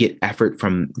preached, you get effort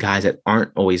from guys that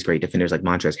aren't always great defenders like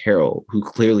Montrezl Harrell, who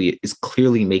is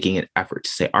clearly making an effort to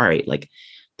say, all right, like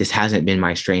this hasn't been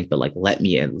my strength, but like, let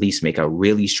me at least make a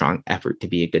really strong effort to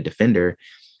be a good defender.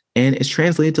 And it's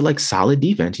translated to like solid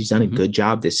defense. He's done a good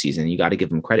job this season. You got to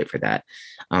give him credit for that.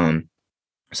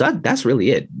 So that's really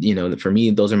it. For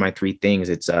me, those are my three things.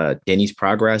 It's Denny's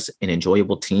progress, an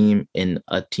enjoyable team, and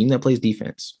a team that plays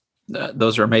defense.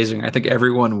 Those are amazing. I think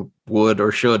everyone would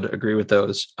or should agree with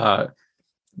those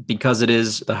because it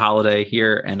is the holiday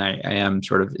here, and I am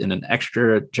sort of in an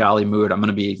extra jolly mood. I'm going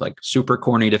to be like super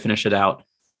corny to finish it out.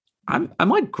 I'm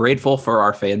like grateful for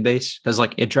our fan base, because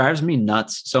like it drives me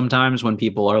nuts sometimes when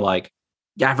people are like,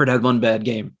 Gafford had one bad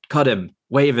game, cut him,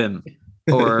 waive him,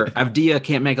 or Avdia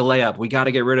can't make a layup, we got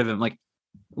to get rid of him. Like,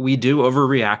 we do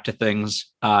overreact to things,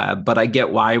 but I get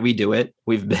why we do it.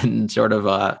 We've been sort of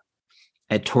a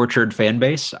tortured fan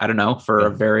base, I don't know, for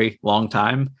a very long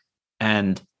time.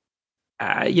 And,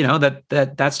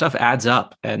 that stuff adds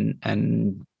up,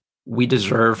 and we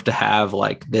deserve to have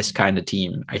like this kind of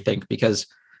team, I think, because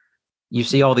you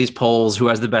see all these polls, who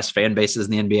has the best fan bases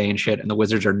in the NBA and shit, and the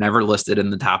Wizards are never listed in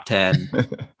the top 10.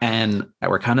 And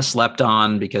we're kind of slept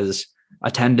on because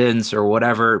attendance or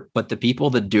whatever, but the people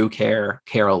that do care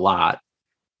a lot.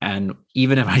 And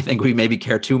even if I think we maybe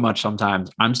care too much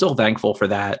sometimes, I'm still thankful for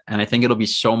that. And I think it'll be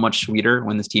so much sweeter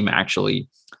when this team actually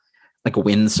like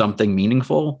wins something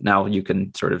meaningful. Now you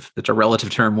can it's a relative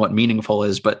term what meaningful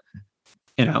is, but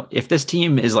if this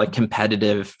team is like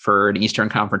competitive for an Eastern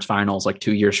Conference Finals like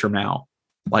 2 years from now,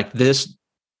 like this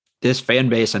fan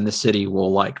base and this city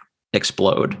will like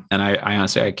explode. And I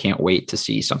honestly, I can't wait to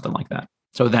see something like that.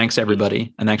 So thanks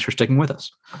everybody, and thanks for sticking with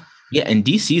us. Yeah, and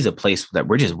DC is a place that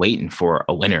we're just waiting for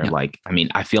a winner. Yeah. Like, I mean,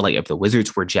 I feel like if the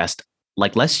Wizards were just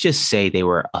like, let's just say they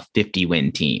were a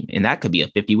 50-win team, and that could be a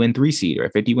 50-win 3 seed or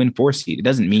a 50-win 4 seed. It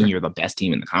doesn't mean you're the best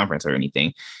team in the conference or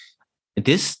anything.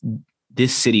 This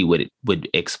city would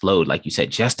explode, like you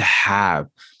said, just to have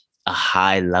a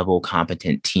high-level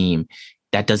competent team.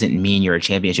 That doesn't mean you're a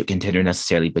championship contender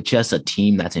necessarily, but just a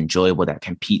team that's enjoyable, that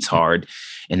competes hard,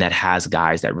 and that has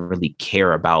guys that really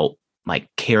care about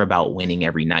winning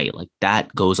every night. Like,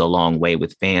 that goes a long way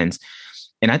with fans.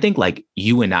 And I think like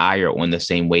you and I are on the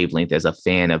same wavelength as a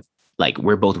fan of, like,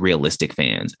 we're both realistic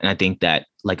fans. And I think that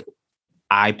like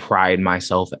I pride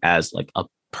myself as like a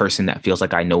person that feels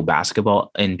like I know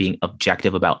basketball and being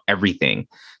objective about everything,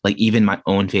 like even my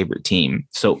own favorite team.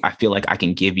 So I feel like I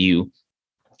can give you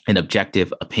an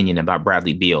objective opinion about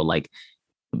Bradley Beal, like,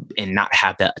 and not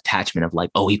have that attachment of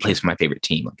like, oh, he plays for my favorite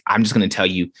team. Like, I'm just going to tell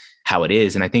you how it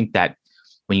is. And I think that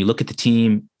when you look at the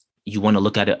team, you want to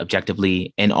look at it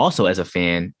objectively, and also as a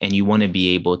fan, and you want to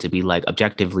be able to be like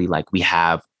objectively, like, we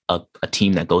have a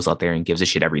team that goes out there and gives a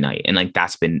shit every night. And like,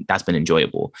 that's been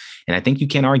enjoyable. And I think you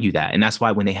can't argue that. And that's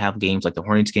why when they have games like the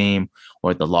Hornets game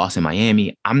or the loss in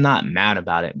Miami, I'm not mad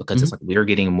about it, because it's like, we're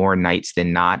getting more nights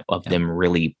than not of them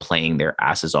really playing their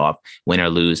asses off, win or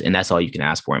lose. And that's all you can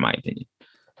ask for, in my opinion.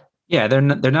 Yeah. They're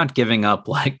not giving up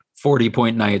like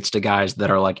 40-point nights to guys that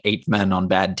are like eighth men on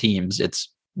bad teams. It's,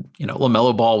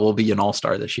 LaMelo Ball will be an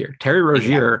all-star this year. Terry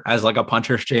Rozier has like a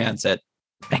puncher's chance at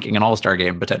making an all-star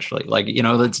game potentially. Like,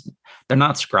 they're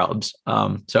not scrubs.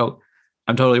 So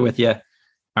I'm totally with you.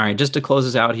 All right, just to close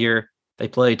us out here, they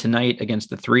play tonight against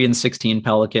the 3-16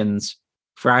 Pelicans,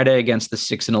 Friday against the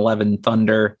 6-11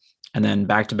 Thunder, and then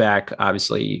back-to-back,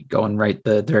 obviously going right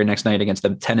the very next night against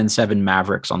the 10-7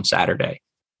 Mavericks on Saturday.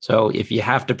 So if you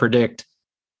have to predict,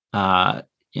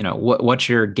 what's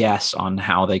your guess on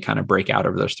how they kind of break out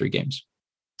over those 3 games?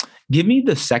 Give me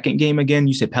the second game again.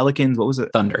 You said Pelicans. What was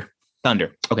it? Thunder.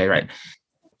 Okay, right.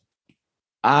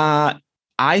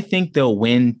 I think they'll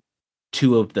win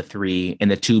 2 of the 3, and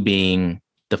the 2 being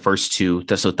the first 2.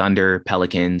 So Thunder,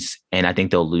 Pelicans, and I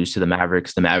think they'll lose to the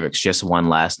Mavericks. The Mavericks just won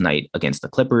last night against the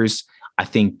Clippers. I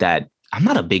think that I'm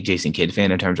not a big Jason Kidd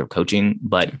fan in terms of coaching,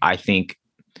 but I think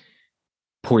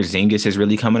Porzingis is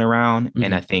really coming around, mm-hmm.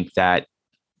 and I think that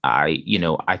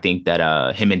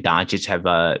him and Doncic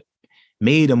have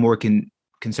made a more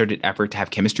concerted effort to have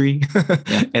chemistry,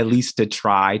 at least to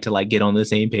try to like get on the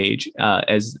same page,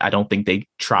 as I don't think they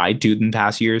tried to in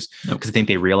past years, because I think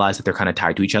they realize that they're kind of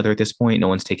tied to each other at this point. No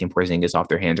one's taking Porzingis off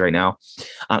their hands right now.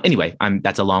 Anyway,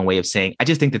 that's a long way of saying I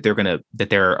just think that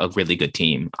they're a really good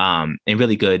team, and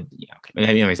really good. I'm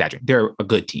exaggerating. They're a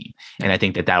good team, and I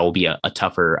think that will be a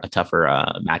tougher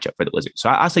matchup for the Wizards. So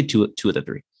I'll say 2 of the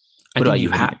 3. What about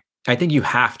you? I think you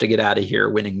have to get out of here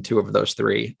winning 2 of those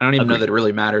 3. I don't even know that it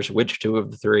really matters which 2 of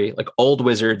the 3. Like old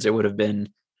Wizards, it would have been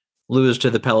lose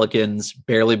to the Pelicans,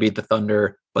 barely beat the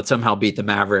Thunder, but somehow beat the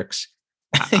Mavericks.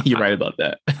 You're right about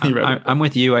that. I'm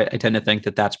with you. I tend to think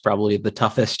that that's probably the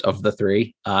toughest of the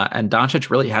 3. And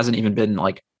Doncic really hasn't even been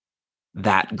like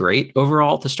that great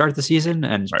overall to start the season,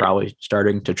 and is probably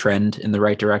starting to trend in the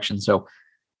right direction. So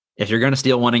if you're going to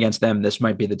steal one against them, this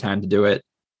might be the time to do it.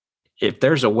 If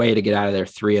there's a way to get out of there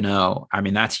 3-0, I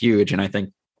mean, that's huge. And I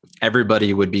think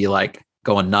everybody would be like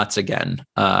going nuts again,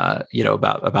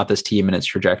 about this team and its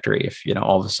trajectory. If,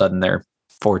 all of a sudden they're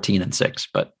 14-6,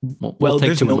 but we'll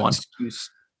take 2-1.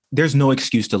 There's no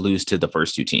excuse to lose to the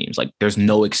first 2 teams. Like there's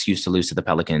no excuse to lose to the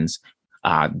Pelicans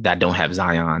that don't have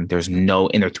Zion. There's no,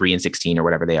 and they're 3-16 or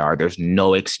whatever they are. There's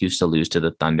no excuse to lose to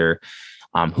the Thunder.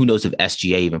 Who knows if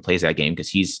SGA even plays that game, because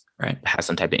he's has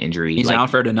some type of injury. He's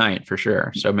out for tonight for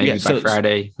sure. So maybe by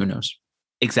Friday, who knows?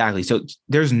 Exactly. So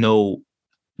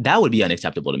that would be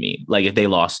unacceptable to me. Like if they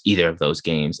lost either of those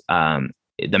games,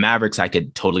 the Mavericks, I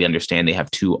could totally understand. They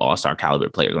have 2 all-star caliber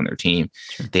players on their team.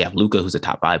 Sure. They have Luka, who's a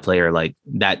top 5 player. Like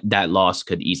that loss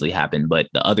could easily happen. But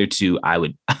the other 2,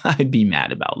 I'd be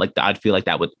mad about. Like I'd feel like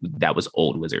that was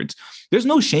old Wizards. There's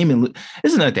no shame in.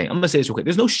 This is another thing. I'm gonna say this real quick.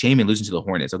 There's no shame in losing to the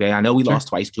Hornets. Okay, I know we lost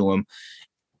twice to them.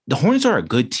 The Hornets are a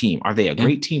good team. Are they a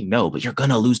great team? No, but you're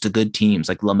gonna lose to good teams.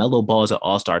 Like LaMelo Ball is an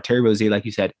all-star. Terry Rozier, like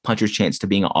you said, puncher's chance to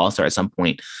being an all-star at some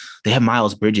point. They have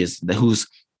Miles Bridges, who's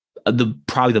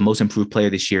probably the most improved player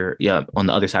this year. Yeah, on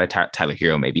the other side of Tyler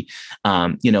Hero, maybe.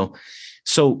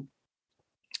 So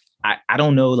I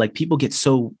don't know. Like people get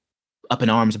so up in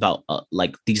arms about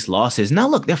like these losses. Now,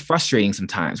 look, they're frustrating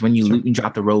sometimes when you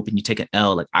drop the rope and you take an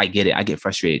L. Like I get it. I get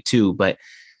frustrated too. But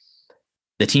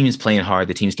the team is playing hard.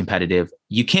 The team's competitive.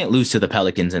 You can't lose to the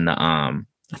Pelicans and the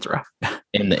that's rough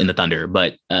in the Thunder.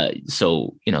 But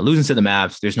so losing to the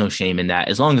Mavs, there's no shame in that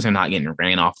as long as they're not getting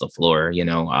ran off the floor.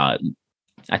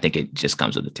 I think it just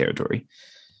comes with the territory.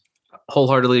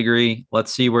 Wholeheartedly agree.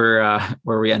 Let's see where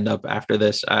we end up after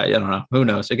this. I don't know. Who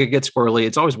knows? It could get squirrely.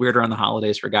 It's always weird around the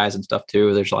holidays for guys and stuff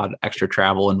too. There's a lot of extra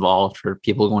travel involved for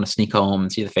people who want to sneak home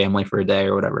and see the family for a day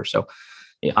or whatever. So,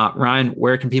 Ryan,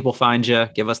 where can people find you?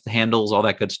 Give us the handles, all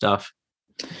that good stuff.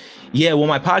 Yeah, well,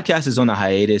 my podcast is on a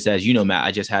hiatus. As you know, Matt,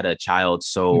 I just had a child.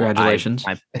 So congratulations.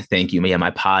 Thank you. Yeah,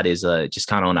 my pod is just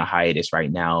kind of on a hiatus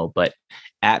right now, but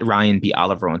at Ryan B.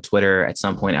 Oliver on Twitter. At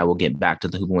some point, I will get back to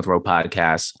the Hoopin' with Roe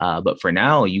podcast. But for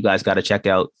now, you guys got to check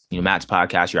out Matt's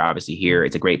podcast. You're obviously here.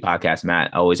 It's a great podcast, Matt.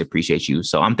 I always appreciate you.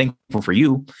 So I'm thankful for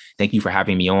you. Thank you for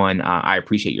having me on. I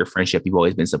appreciate your friendship. You've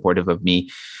always been supportive of me.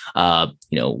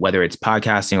 Whether it's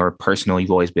podcasting or personal,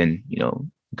 you've always been,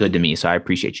 good to me. So I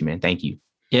appreciate you, man. Thank you.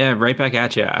 Yeah, right back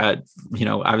at you.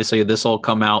 Obviously this will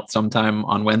come out sometime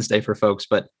on Wednesday for folks,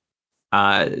 but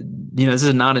this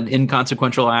is not an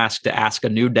inconsequential ask to ask a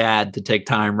new dad to take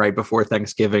time right before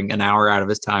Thanksgiving, an hour out of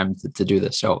his time to do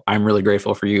this. So I'm really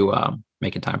grateful for you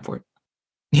making time for it.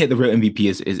 Yeah, the real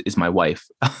MVP is my wife.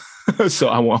 So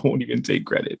I won't even take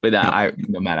credit, but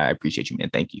Matt, I appreciate you, man.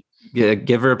 Thank you. Yeah,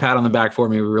 give her a pat on the back for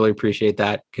me. We really appreciate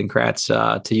that. Congrats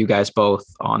to you guys both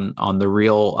on the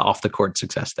real off the court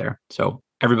success there. So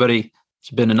everybody, it's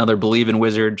been another Believe in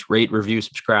Wizards. Rate, review,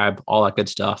 subscribe, all that good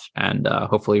stuff. And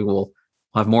hopefully we'll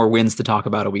have more wins to talk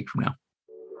about a week from now.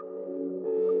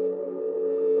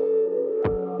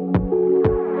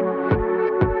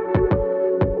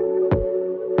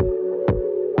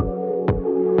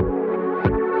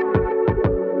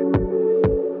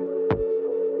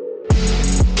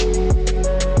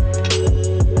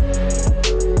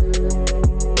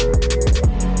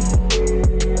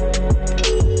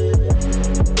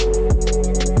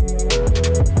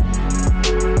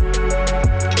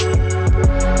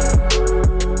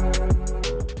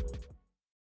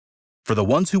 For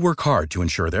the ones who work hard to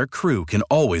ensure their crew can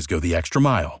always go the extra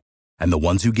mile, and the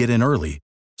ones who get in early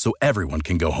so everyone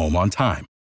can go home on time,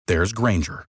 there's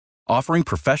Grainger, offering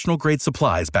professional-grade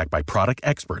supplies backed by product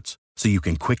experts so you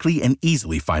can quickly and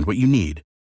easily find what you need.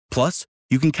 Plus,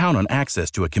 you can count on access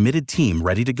to a committed team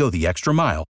ready to go the extra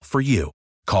mile for you.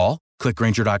 Call, click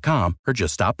Grainger.com, or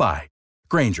just stop by.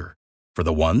 Grainger, for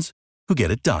the ones who get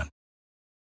it done.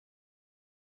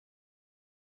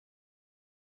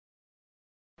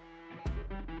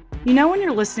 You know when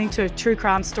you're listening to a true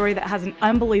crime story that has an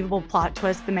unbelievable plot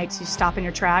twist that makes you stop in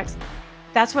your tracks?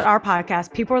 That's what our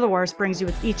podcast, People Are the Worst, brings you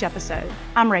with each episode.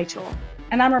 I'm Rachel.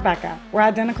 And I'm Rebecca. We're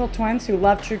identical twins who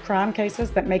love true crime cases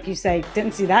that make you say,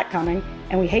 didn't see that coming,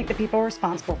 and we hate the people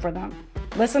responsible for them.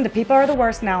 Listen to People Are the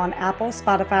Worst now on Apple,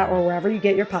 Spotify, or wherever you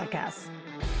get your podcasts.